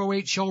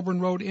 408 Shelburne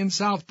Road in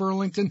South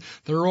Burlington.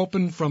 They're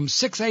open from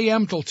 6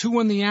 a.m. till 2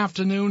 in the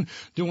afternoon,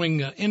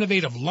 doing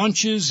innovative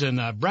lunches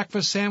and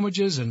breakfast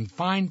sandwiches and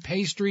fine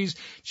pastries.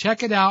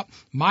 Check it out,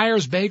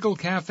 Myers Bagel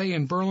Cafe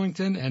in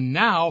Burlington, and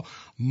now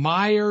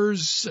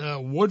Myers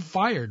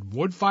wood-fired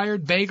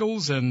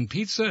bagels and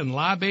pizza and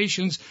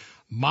libations.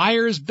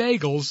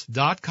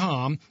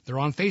 MyersBagels.com. They're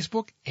on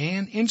Facebook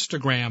and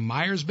Instagram.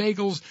 Myers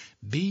Bagels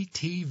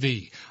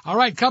BTV. All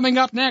right, coming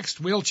up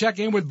next, we'll check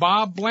in with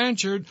Bob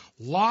Blanchard,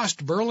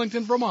 Lost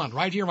Burlington, Vermont,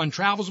 right here on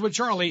Travels with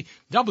Charlie,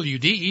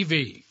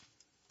 WDEV.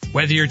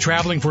 Whether you're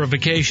traveling for a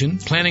vacation,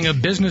 planning a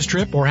business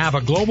trip, or have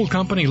a global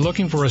company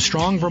looking for a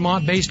strong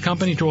Vermont-based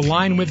company to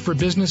align with for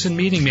business and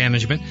meeting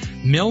management,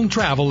 Milne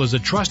Travel is a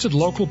trusted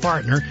local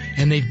partner,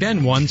 and they've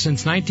been one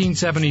since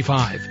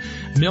 1975.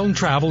 Milne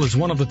Travel is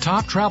one of the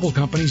top travel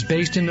companies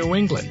based in New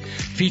England.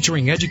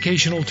 Featuring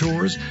educational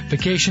tours,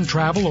 vacation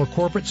travel, or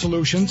corporate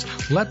solutions,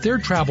 let their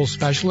travel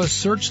specialists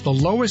search the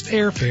lowest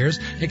airfares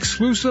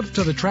exclusive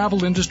to the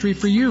travel industry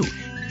for you.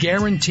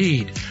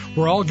 Guaranteed.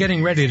 We're all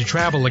getting ready to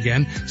travel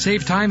again.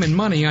 Save time and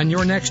money on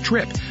your next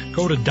trip.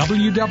 Go to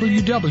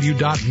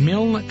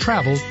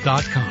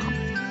www.milnetravel.com.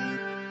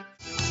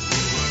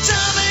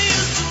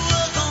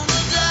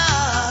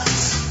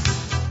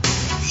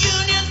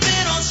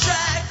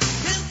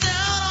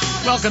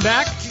 Welcome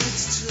back.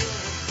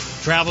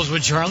 Travels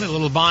with Charlie, a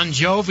little Bon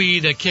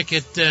Jovi to kick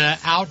it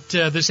out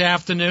this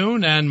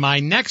afternoon. And my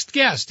next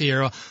guest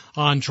here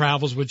on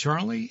Travels with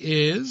Charlie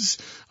is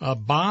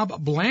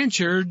Bob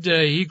Blanchard.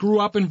 He grew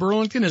up in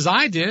Burlington as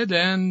I did,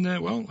 and,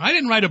 well, I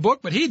didn't write a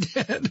book, but he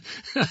did.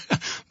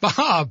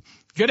 Bob,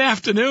 good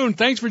afternoon.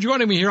 Thanks for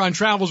joining me here on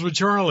Travels with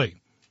Charlie.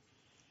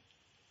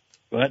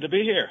 Glad to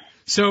be here.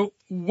 So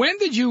when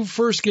did you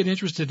first get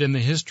interested in the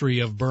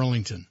history of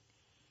Burlington?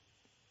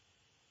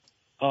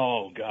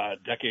 Oh, God,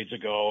 decades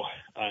ago,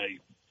 I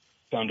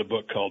found a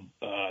book called,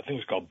 I think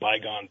it was called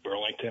Bygone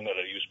Burlington at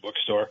a used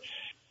bookstore.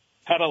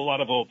 Had a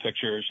lot of old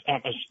pictures.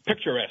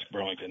 Picturesque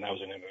Burlington, that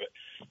was the name of it.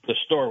 The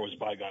store was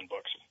Bygone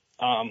Books.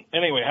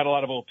 Anyway, had a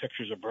lot of old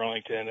pictures of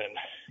Burlington, and,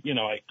 you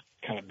know, I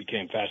kind of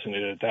became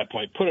fascinated at that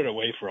point. Put it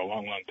away for a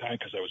long, long time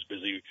because I was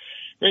busy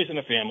raising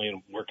a family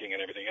and working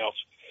and everything else.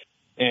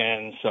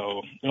 And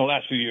so in the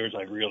last few years,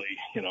 I've really,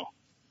 you know,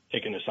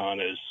 taken this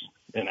on as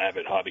an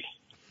avid hobby.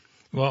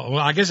 Well,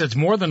 I guess it's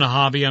more than a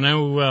hobby. I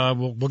know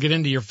we'll get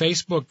into your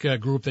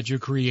Facebook group that you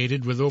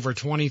created with over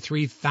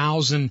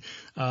 23,000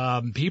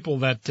 people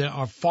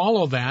that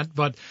follow that.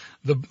 But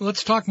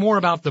let's talk more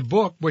about the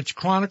book, which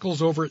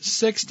chronicles over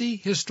 60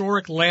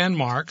 historic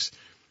landmarks,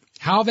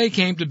 how they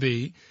came to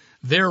be,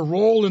 their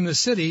role in the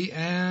city,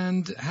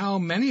 and how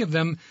many of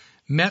them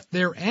met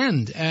their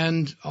end.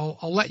 And I'll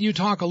let you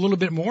talk a little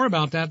bit more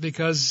about that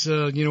because,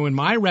 you know, in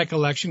my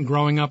recollection,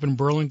 growing up in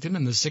Burlington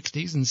in the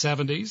 60s and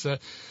 70s,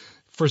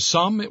 for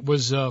some, it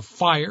was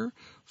fire.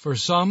 For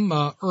some,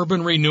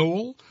 urban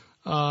renewal.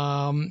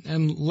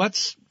 And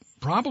let's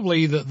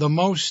probably the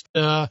most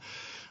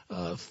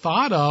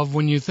thought of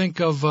when you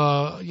think of,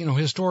 you know,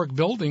 historic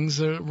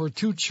buildings were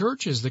two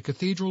churches, the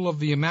Cathedral of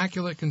the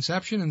Immaculate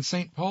Conception and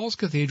St. Paul's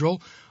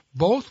Cathedral,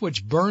 both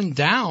which burned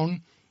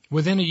down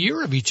within a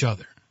year of each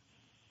other.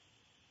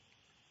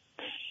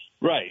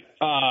 Right.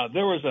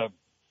 There was a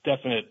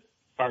definite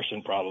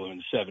arson problem in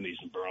the 70s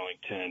in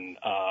Burlington.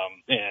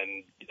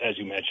 And as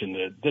you mentioned,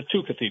 the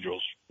two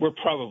cathedrals were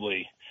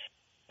probably,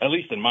 at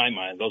least in my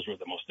mind, those were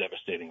the most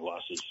devastating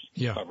losses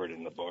covered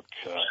in the book.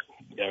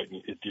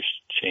 It just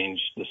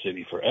changed the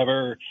city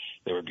forever.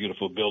 They were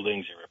beautiful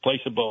buildings,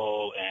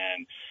 irreplaceable,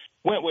 and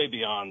went way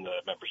beyond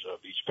the members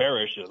of each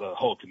parish. The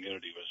whole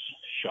community was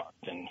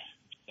shocked and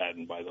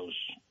saddened by those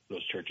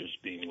churches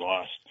being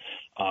lost.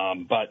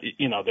 But,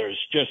 you know, there's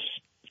just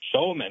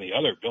so many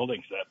other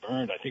buildings that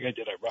burned. I think I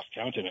did a rough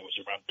count, and it was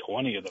around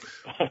 20 of the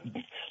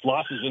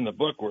losses in the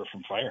book were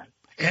from fire.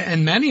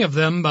 And many of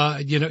them,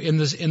 you know, in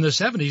the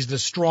 70s, the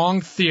Strong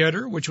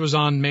Theater, which was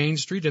on Main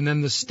Street, and then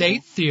the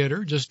State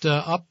Theater, just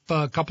up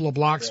a couple of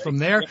blocks from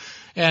there.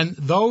 And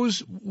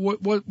those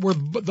were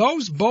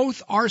those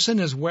both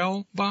arson as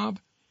well, Bob?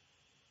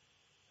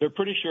 They're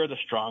pretty sure the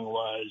Strong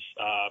was.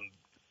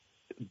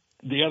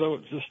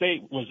 The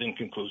State was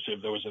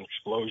inconclusive. There was an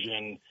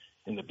explosion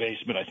in the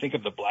basement. I think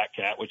of the Black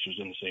Cat, which was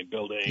in the same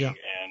building,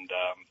 and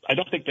I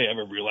don't think they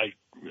ever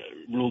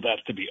ruled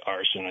that to be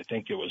arson. I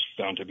think it was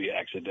found to be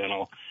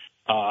accidental.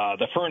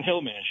 The Fern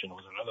Hill Mansion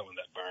was another one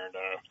that burned.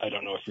 I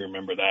don't know if you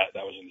remember that.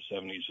 That was in the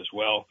 70s as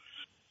well.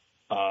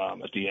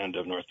 At the end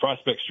of North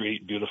Prospect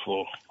Street,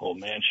 beautiful old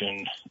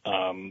mansion.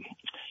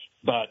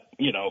 But,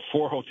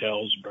 4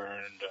 hotels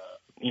burned.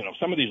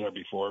 Some of these are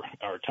before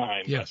our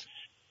time. Yes.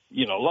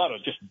 But, a lot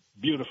of just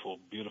beautiful,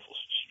 beautiful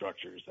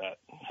structures that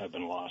have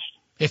been lost.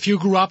 If you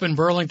grew up in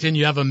Burlington,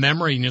 you have a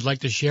memory and you'd like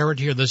to share it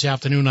here this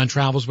afternoon on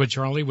Travels with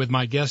Charlie with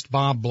my guest,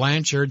 Bob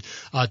Blanchard,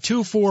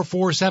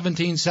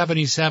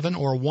 244-1777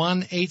 or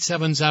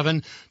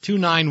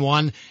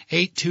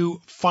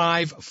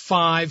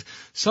 1-877-291-8255.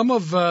 Some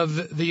of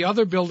the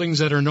other buildings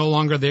that are no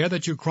longer there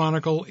that you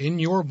chronicle in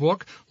your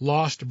book,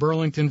 Lost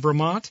Burlington,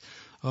 Vermont.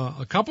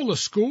 A couple of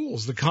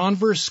schools, the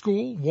Converse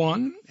School,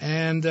 one,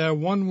 and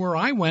one where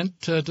I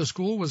went to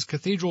school was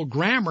Cathedral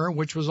Grammar,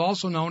 which was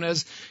also known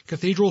as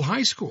Cathedral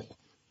High School.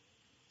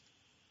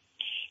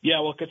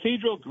 Yeah, well,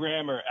 Cathedral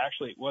Grammar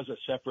actually was a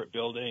separate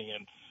building,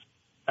 and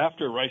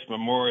after Rice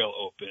Memorial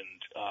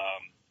opened,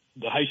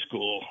 the high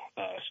school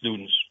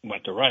students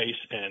went to Rice,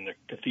 and the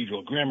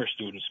Cathedral Grammar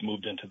students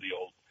moved into the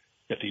old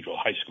Cathedral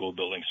High School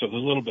building. So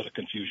there's a little bit of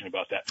confusion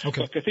about that.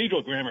 Okay. But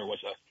Cathedral Grammar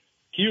was a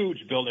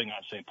huge building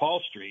on St.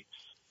 Paul Street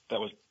that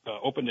was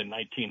opened in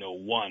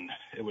 1901.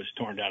 It was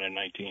torn down in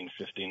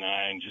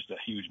 1959, just a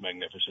huge,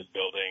 magnificent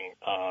building.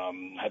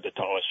 Had the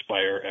tallest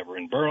spire ever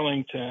in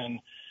Burlington.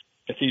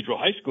 Cathedral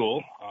High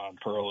School on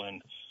Pearl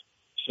and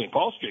St.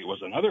 Paul Street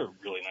was another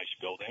really nice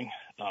building,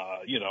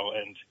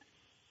 and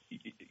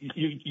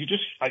you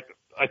just, I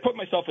put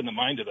myself in the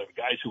mind of the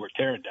guys who were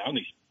tearing down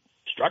these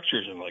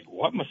structures and like,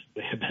 what must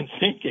they have been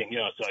thinking?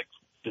 It's like,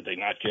 did they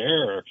not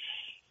care? Or,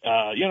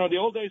 the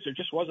old days, there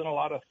just wasn't a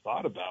lot of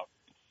thought about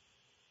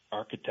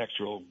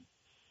architectural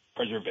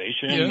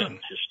preservation and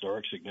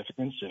historic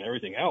significance and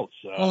everything else.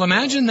 Well,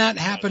 imagine that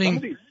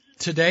happening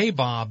today,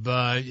 Bob.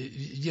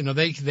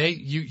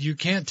 You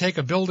can't take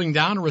a building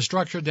down or a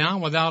structure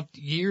down without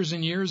years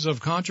and years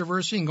of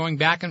controversy and going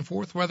back and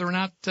forth whether or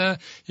not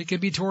it can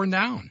be torn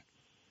down.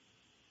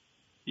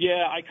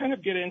 Yeah, I kind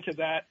of get into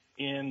that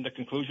in the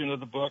conclusion of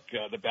the book,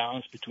 the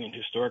balance between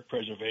historic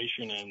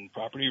preservation and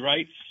property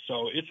rights.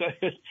 So it's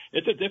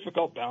a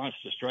difficult balance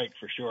to strike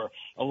for sure.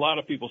 A lot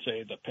of people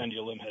say the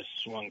pendulum has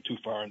swung too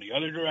far in the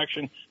other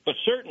direction, but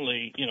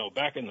certainly,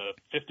 back in the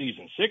 50s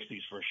and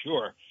 60s for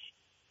sure,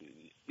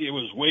 it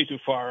was way too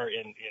far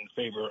in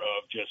favor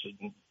of just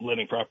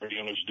letting property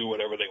owners do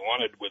whatever they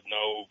wanted with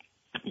no,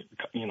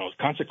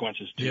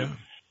 consequences to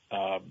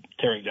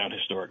tearing down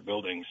historic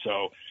buildings.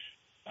 So,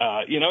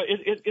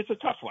 it's a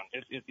tough one.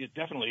 It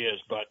definitely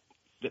is. But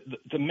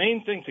the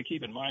main thing to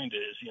keep in mind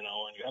is,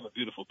 when you have a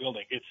beautiful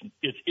building, it's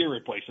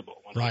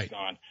irreplaceable once it's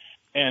gone.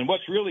 And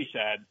what's really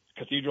sad,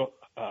 Cathedral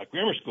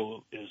Grammar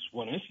School is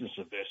one instance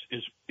of this,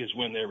 is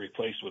when they're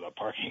replaced with a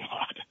parking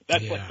lot.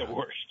 That's like the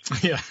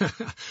worst. Yeah.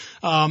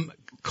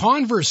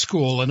 Converse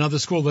School, another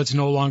school that's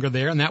no longer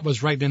there, and that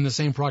was right in the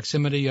same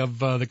proximity of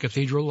the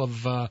Cathedral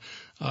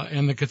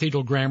and the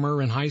Cathedral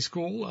Grammar and High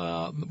School.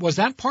 Was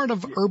that part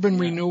of urban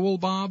renewal,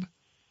 Bob?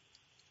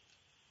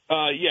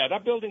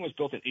 That building was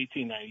built in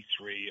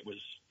 1893. It was,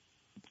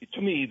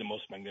 to me, the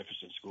most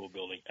magnificent school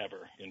building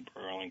ever in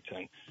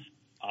Burlington.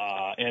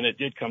 And it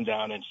did come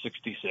down in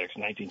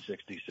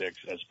 1966,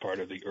 as part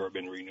of the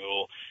urban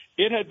renewal.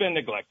 It had been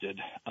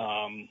neglected.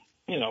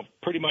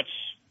 Pretty much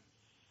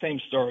same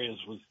story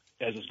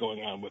as is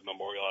going on with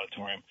Memorial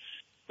Auditorium,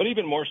 but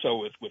even more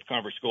so with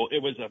Converse School.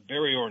 It was a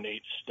very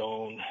ornate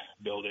stone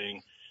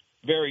building,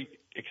 very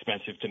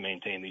expensive to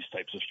maintain these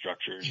types of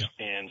structures. Yeah.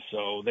 And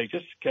so they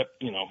just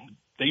kept,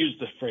 they used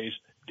the phrase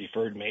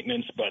deferred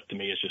maintenance, but to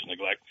me it's just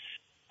neglect.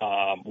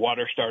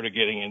 Water started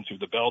getting into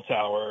the bell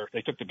tower.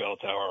 They took the bell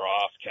tower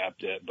off,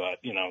 capped it, but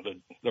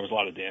there was a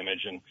lot of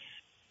damage.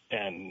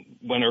 And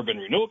when urban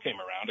renewal came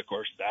around, of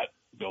course, that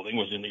building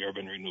was in the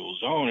urban renewal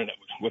zone, and it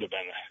would have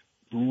been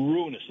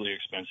ruinously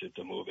expensive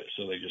to move it,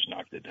 so they just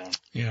knocked it down.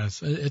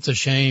 Yes, it's a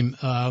shame.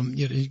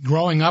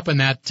 Growing up in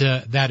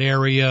that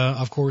area,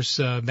 of course,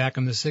 back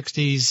in the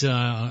 60s,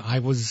 I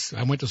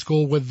went to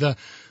school with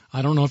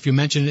I don't know if you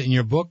mentioned it in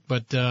your book,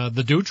 but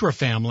the Dutra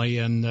family,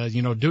 and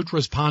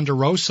Dutra's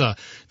Ponderosa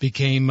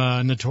became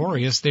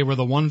notorious. They were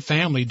the one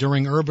family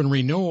during urban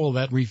renewal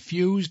that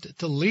refused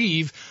to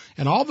leave,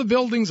 and all the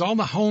buildings, all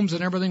the homes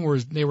and everything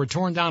were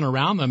torn down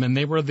around them, and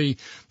they were the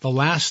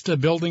last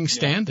building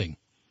standing.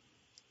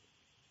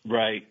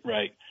 Right.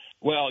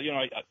 Well,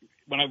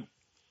 when I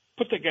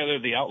put together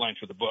the outline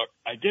for the book,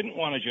 I didn't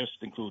want to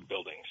just include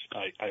buildings.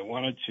 I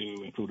wanted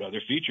to include other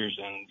features,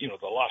 and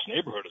the lost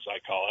neighborhood, as I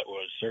call it,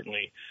 was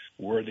certainly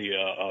worthy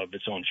of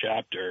its own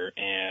chapter.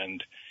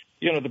 And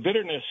the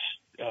bitterness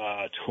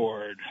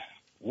toward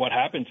what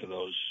happened to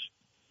those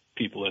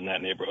people in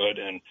that neighborhood,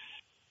 and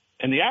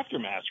the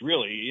aftermath,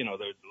 really,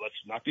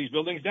 let's knock these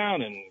buildings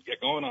down and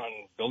get going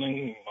on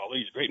building all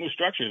these great new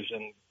structures.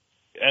 And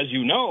as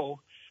you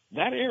know,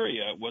 that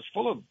area was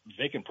full of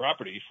vacant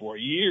property for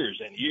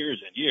years and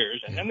years and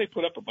years. And then they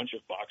put up a bunch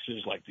of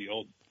boxes like the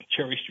old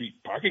Cherry Street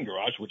parking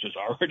garage, which has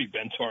already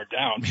been torn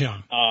down.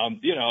 Yeah. And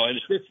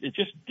it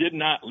just did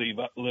not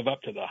live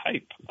up to the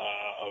hype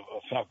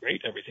of how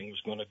great everything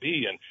was going to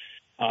be. And,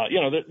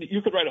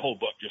 you could write a whole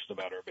book just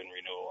about urban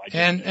renewal.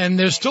 And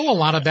there's still a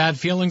lot of bad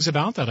feelings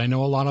about that. I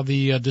know a lot of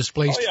the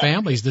displaced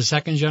families, the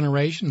second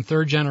generation,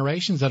 third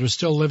generations that are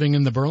still living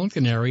in the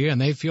Burlington area,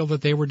 and they feel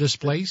that they were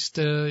displaced,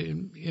 wrongly.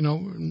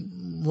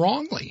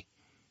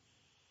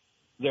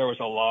 There was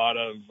a lot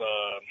of,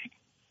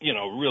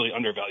 really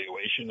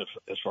undervaluation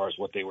as far as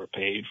what they were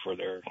paid for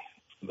their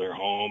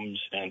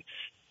homes. And,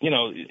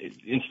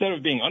 instead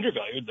of being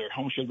undervalued, their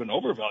homes should have been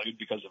overvalued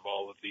because of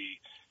all of the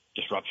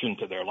disruption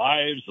to their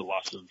lives, the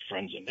loss of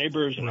friends and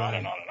neighbors, and on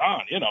and on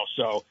and on.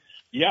 So,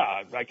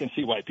 yeah, I can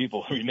see why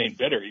people remain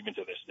bitter even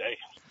to this day.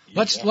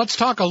 Let's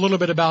talk a little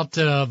bit about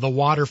the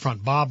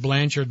waterfront. Bob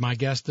Blanchard, my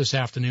guest this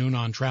afternoon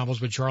on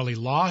Travels with Charlie.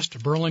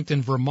 Lost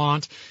Burlington,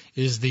 Vermont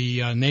is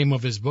the name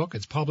of his book.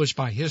 It's published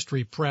by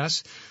History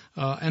Press.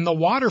 And the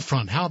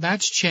waterfront, how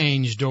that's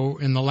changed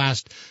in the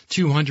last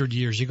 200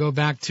 years. You go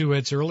back to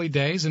its early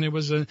days, and it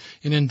was an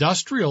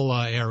industrial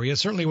area. It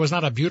certainly was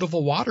not a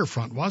beautiful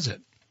waterfront, was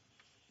it?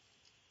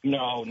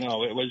 No,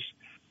 it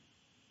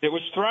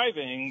was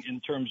thriving in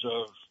terms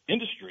of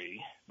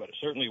industry, but it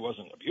certainly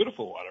wasn't a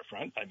beautiful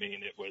waterfront. I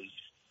mean, it was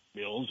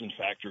mills and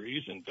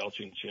factories and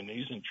belching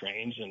chimneys and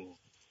trains and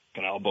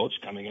canal boats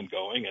coming and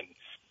going and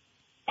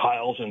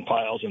piles and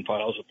piles and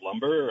piles of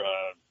lumber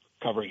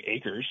covering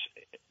acres.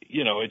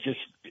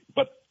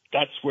 But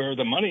that's where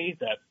the money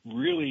that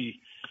really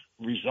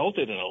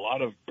resulted in a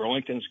lot of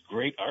Burlington's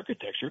great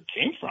architecture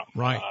came from.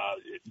 Right.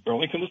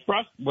 Burlington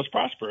was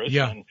prosperous.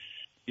 Yeah. And,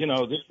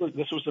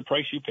 this was the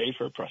price you paid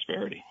for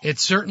prosperity. It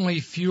certainly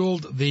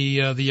fueled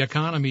the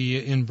economy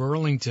in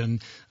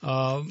Burlington.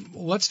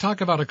 Let's talk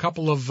about a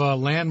couple of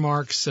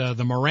landmarks.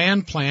 The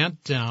Moran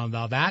plant.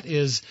 Now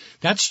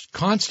that's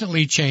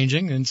constantly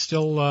changing, and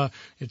still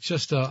it's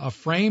just a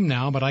frame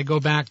now. But I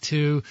go back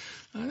to,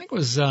 I think it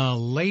was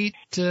late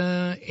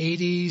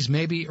 80s,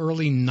 maybe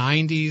early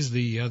 90s.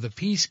 The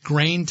Peace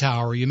Grain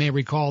Tower. You may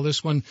recall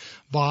this one,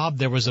 Bob.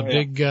 There was a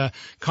big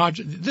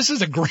this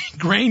is a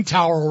grain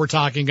tower we're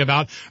talking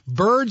about.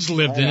 Birds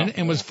lived in it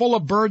and was full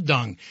of bird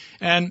dung,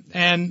 and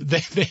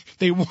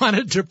they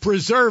wanted to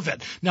preserve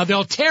it. Now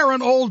they'll tear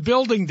an old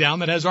building down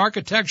that has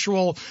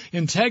architectural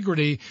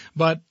integrity,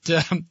 but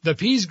the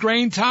Peace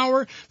Grain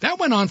Tower, that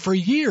went on for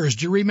years.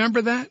 Do you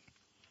remember that?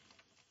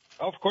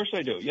 Oh, of course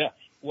I do. Yeah.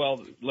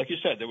 Well, like you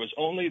said, there was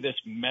only this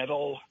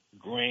metal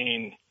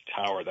grain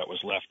tower that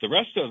was left. The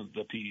rest of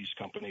the Pease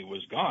company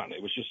was gone.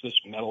 It was just this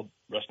metal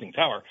resting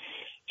tower.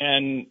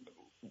 And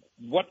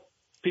what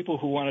people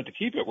who wanted to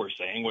keep it were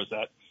saying was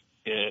that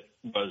it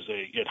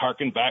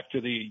harkened back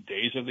to the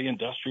days of the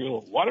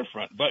industrial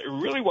waterfront, but it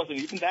really wasn't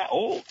even that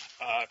old.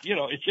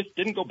 It just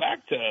didn't go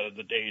back to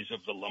the days of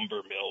the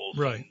lumber mills.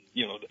 Right.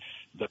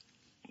 And,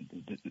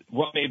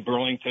 what made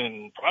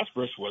Burlington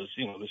prosperous was,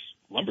 this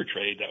lumber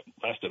trade that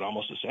lasted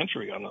almost a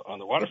century on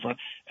the waterfront.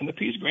 And the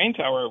Pease Grain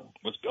Tower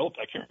was built,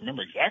 I can't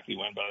remember exactly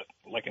when, but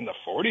like in the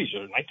 40s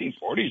or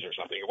 1940s or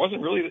something. It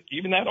wasn't really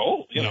even that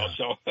old,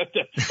 so, but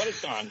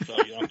it's gone, so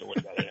you don't have to worry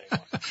about it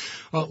anymore.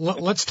 Well,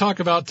 let's talk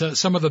about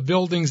some of the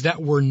buildings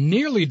that were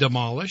nearly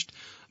demolished,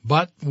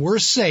 but were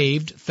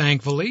saved,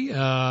 thankfully.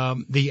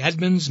 The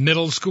Edmonds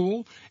Middle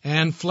School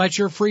and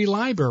Fletcher Free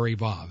Library,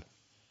 Bob.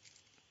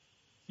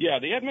 Yeah,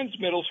 the Edmonds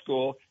Middle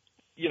School,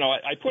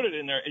 I put it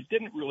in there. It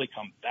didn't really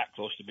come that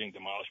close to being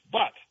demolished,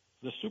 but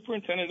the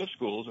superintendent of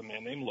schools, a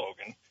man named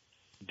Logan,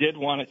 did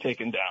want it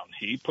taken down.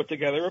 He put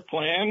together a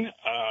plan.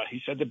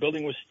 He said the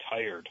building was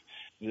tired.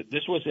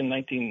 This was in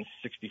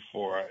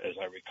 1964, as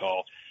I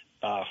recall.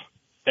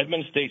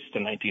 Edmonds dates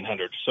to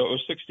 1900, so it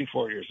was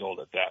 64 years old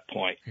at that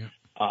point. Yeah.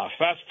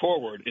 Fast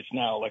forward, it's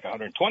now like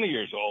 120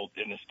 years old,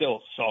 and it's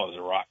still solid as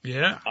a rock.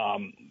 Yeah.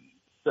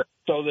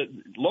 So that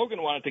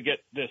Logan wanted to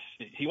get this.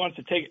 He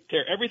wanted to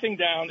tear everything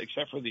down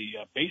except for the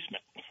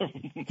basement,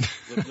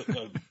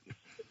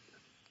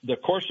 the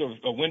course of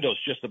windows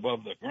just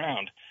above the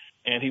ground,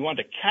 and he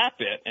wanted to cap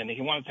it. And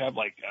he wanted to have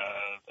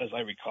as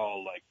I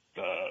recall,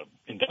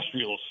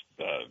 industrial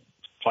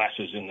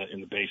classes in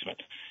the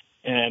basement.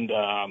 And,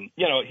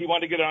 he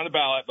wanted to get it on the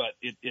ballot, but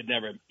it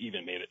never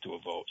even made it to a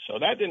vote. So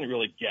that didn't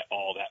really get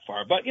all that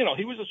far. But,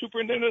 he was a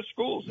superintendent of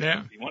schools.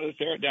 Yeah. He wanted to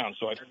tear it down.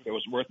 So I think it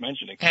was worth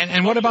mentioning.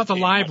 And what about the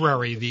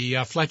library,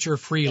 the Fletcher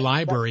Free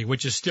Library,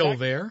 which is still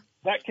there?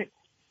 That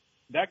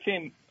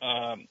came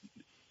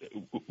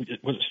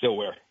was it still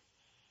where?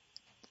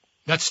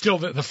 That's still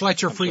the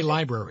Fletcher Free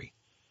Library.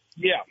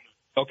 Yeah.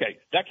 Okay.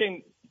 That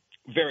came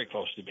very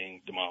close to being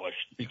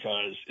demolished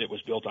because it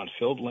was built on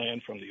filled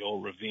land from the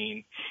old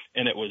ravine,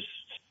 and it was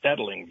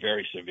settling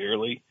very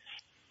severely.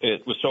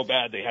 It was so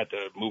bad they had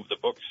to move the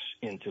books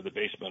into the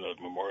basement of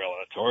Memorial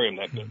Auditorium.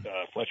 That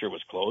Fletcher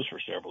was closed for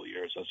several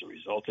years as a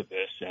result of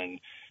this, and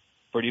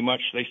pretty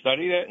much they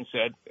studied it and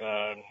said,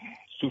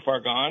 it's too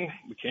far gone.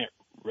 We can't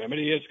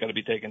remedy it. It's got to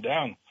be taken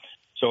down.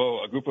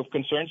 So a group of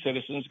concerned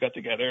citizens got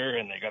together,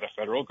 and they got a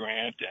federal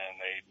grant, and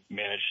they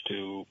managed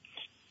to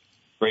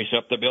brace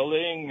up the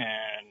building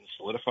and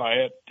solidify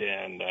it,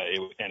 and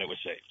it was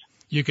saved.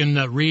 You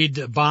can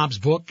read Bob's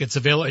book. It's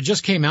available. It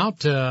just came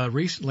out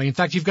recently. In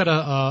fact, you've got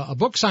a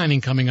book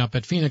signing coming up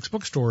at Phoenix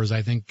Bookstores,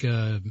 I think.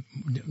 Do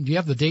you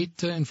have the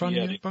date in front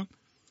of you, Bob?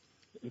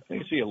 I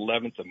think it's the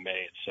 11th of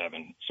May at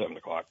 7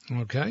 o'clock.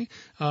 Okay.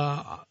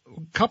 A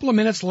couple of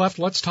minutes left.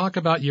 Let's talk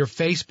about your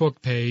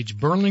Facebook page,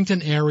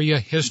 Burlington Area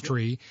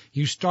History.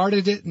 You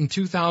started it in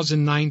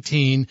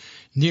 2019,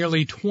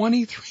 nearly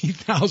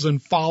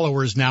 23,000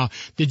 followers now.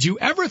 Did you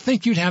ever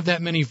think you'd have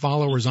that many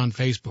followers on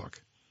Facebook?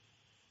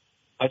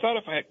 I thought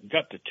if I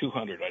got to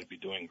 200, I'd be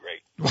doing great.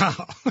 Wow.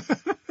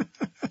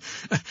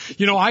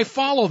 You know, I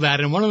follow that,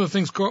 and one of the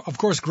things, of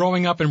course,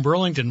 growing up in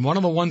Burlington, one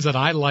of the ones that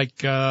I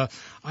like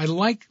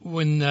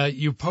when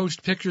you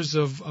post pictures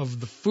of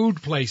the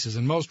food places,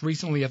 and most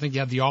recently, I think you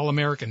had the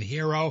All-American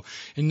Hero,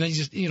 and they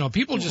just,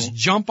 people just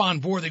jump on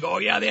board. They go, oh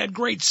yeah, they had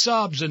great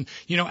subs, and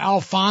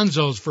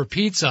Alfonso's for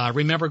pizza. I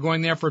remember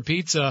going there for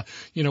pizza,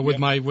 with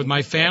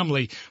my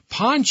family.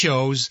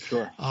 Ponchos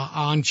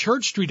on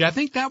Church Street. I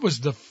think that was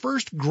the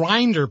first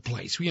grinder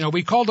place.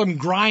 We called them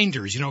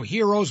grinders,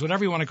 heroes,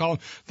 whatever you want to call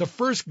them. The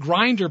first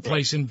grinder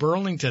place in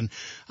Burlington.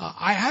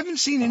 I haven't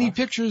seen any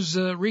pictures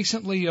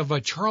recently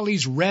of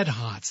Charlie's Red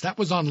Hots. That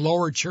was on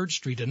Lower Church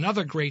Street,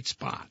 another great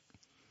spot.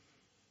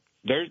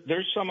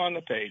 There's some on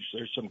the page.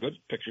 There's some good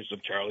pictures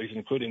of Charlie's,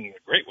 including a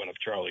great one of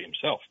Charlie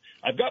himself.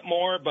 I've got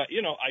more, but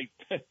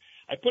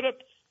I put up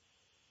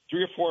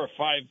 3 or 4 or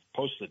 5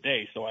 posts a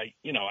day, so I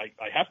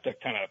have to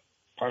kind of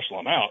parcel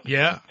them out.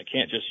 Yeah, I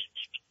can't just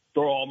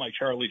throw all my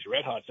Charlie's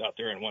Red Hots out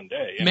there in one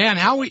day. Man,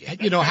 how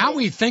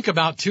we think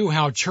about too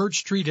how Church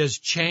Street has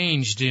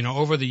changed,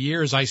 over the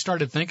years. I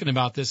started thinking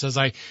about this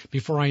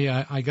before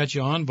I got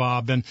you on,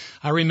 Bob, and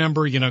I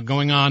remember,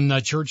 going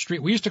on Church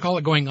Street. We used to call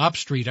it going up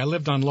street. I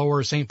lived on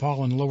Lower St.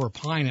 Paul and Lower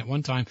Pine at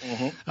one time.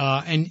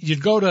 And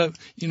you'd go to,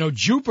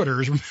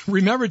 Jupiter's.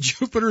 Remember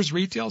Jupiter's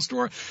retail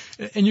store?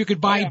 And you could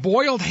buy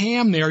boiled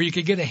ham there. You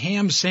could get a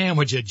ham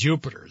sandwich at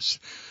Jupiter's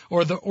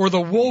or the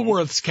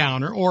Woolworth's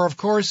counter, or of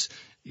course,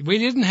 we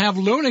didn't have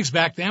Lunix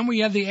back then. We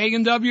had the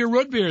A&W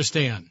root beer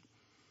stand.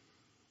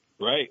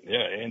 Right.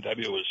 Yeah.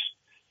 A&W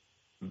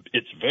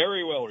it's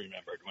very well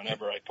remembered.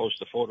 Whenever I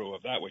post a photo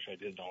of that, which I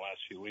did in the last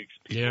few weeks,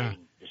 people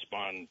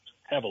respond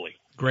heavily.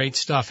 Great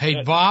stuff.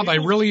 Hey, Bob, I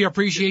really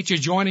appreciate you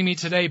joining me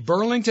today.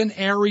 Burlington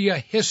Area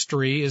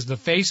History is the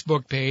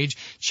Facebook page.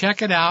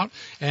 Check it out.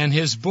 And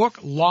his book,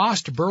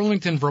 Lost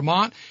Burlington,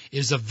 Vermont,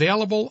 is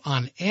available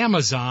on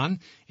Amazon,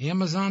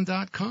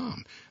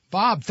 Amazon.com.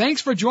 Bob,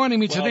 thanks for joining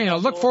me today, and I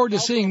look forward to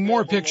seeing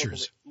more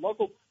pictures.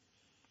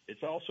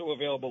 It's also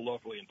available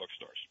locally in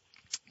bookstores.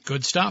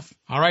 Good stuff.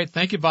 All right.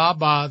 Thank you,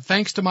 Bob.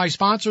 Thanks to my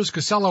sponsors,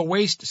 Casella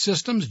Waste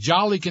Systems,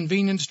 Jolly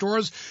Convenience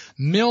Stores,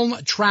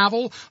 Milne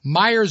Travel,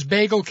 Myers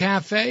Bagel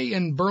Cafe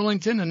in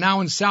Burlington, and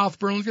now in South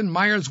Burlington,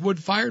 Myers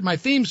Wood Fired. My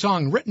theme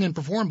song written and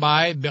performed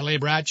by Billy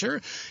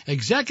Bratcher.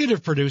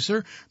 Executive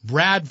producer,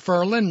 Brad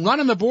Ferlin.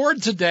 Running the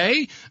board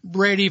today,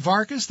 Brady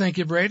Farkas. Thank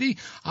you, Brady.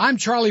 I'm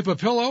Charlie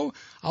Papillo.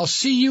 I'll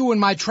see you in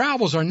my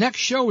travels. Our next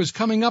show is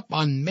coming up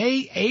on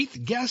May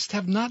 8th. Guests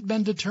have not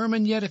been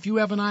determined yet. If you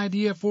have an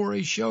idea for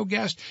a show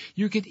guest,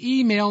 you can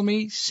email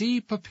me,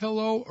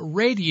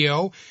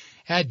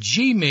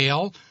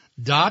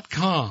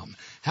 cpapilloradio@gmail.com.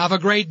 Have a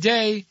great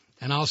day,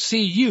 and I'll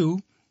see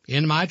you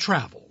in my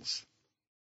travels.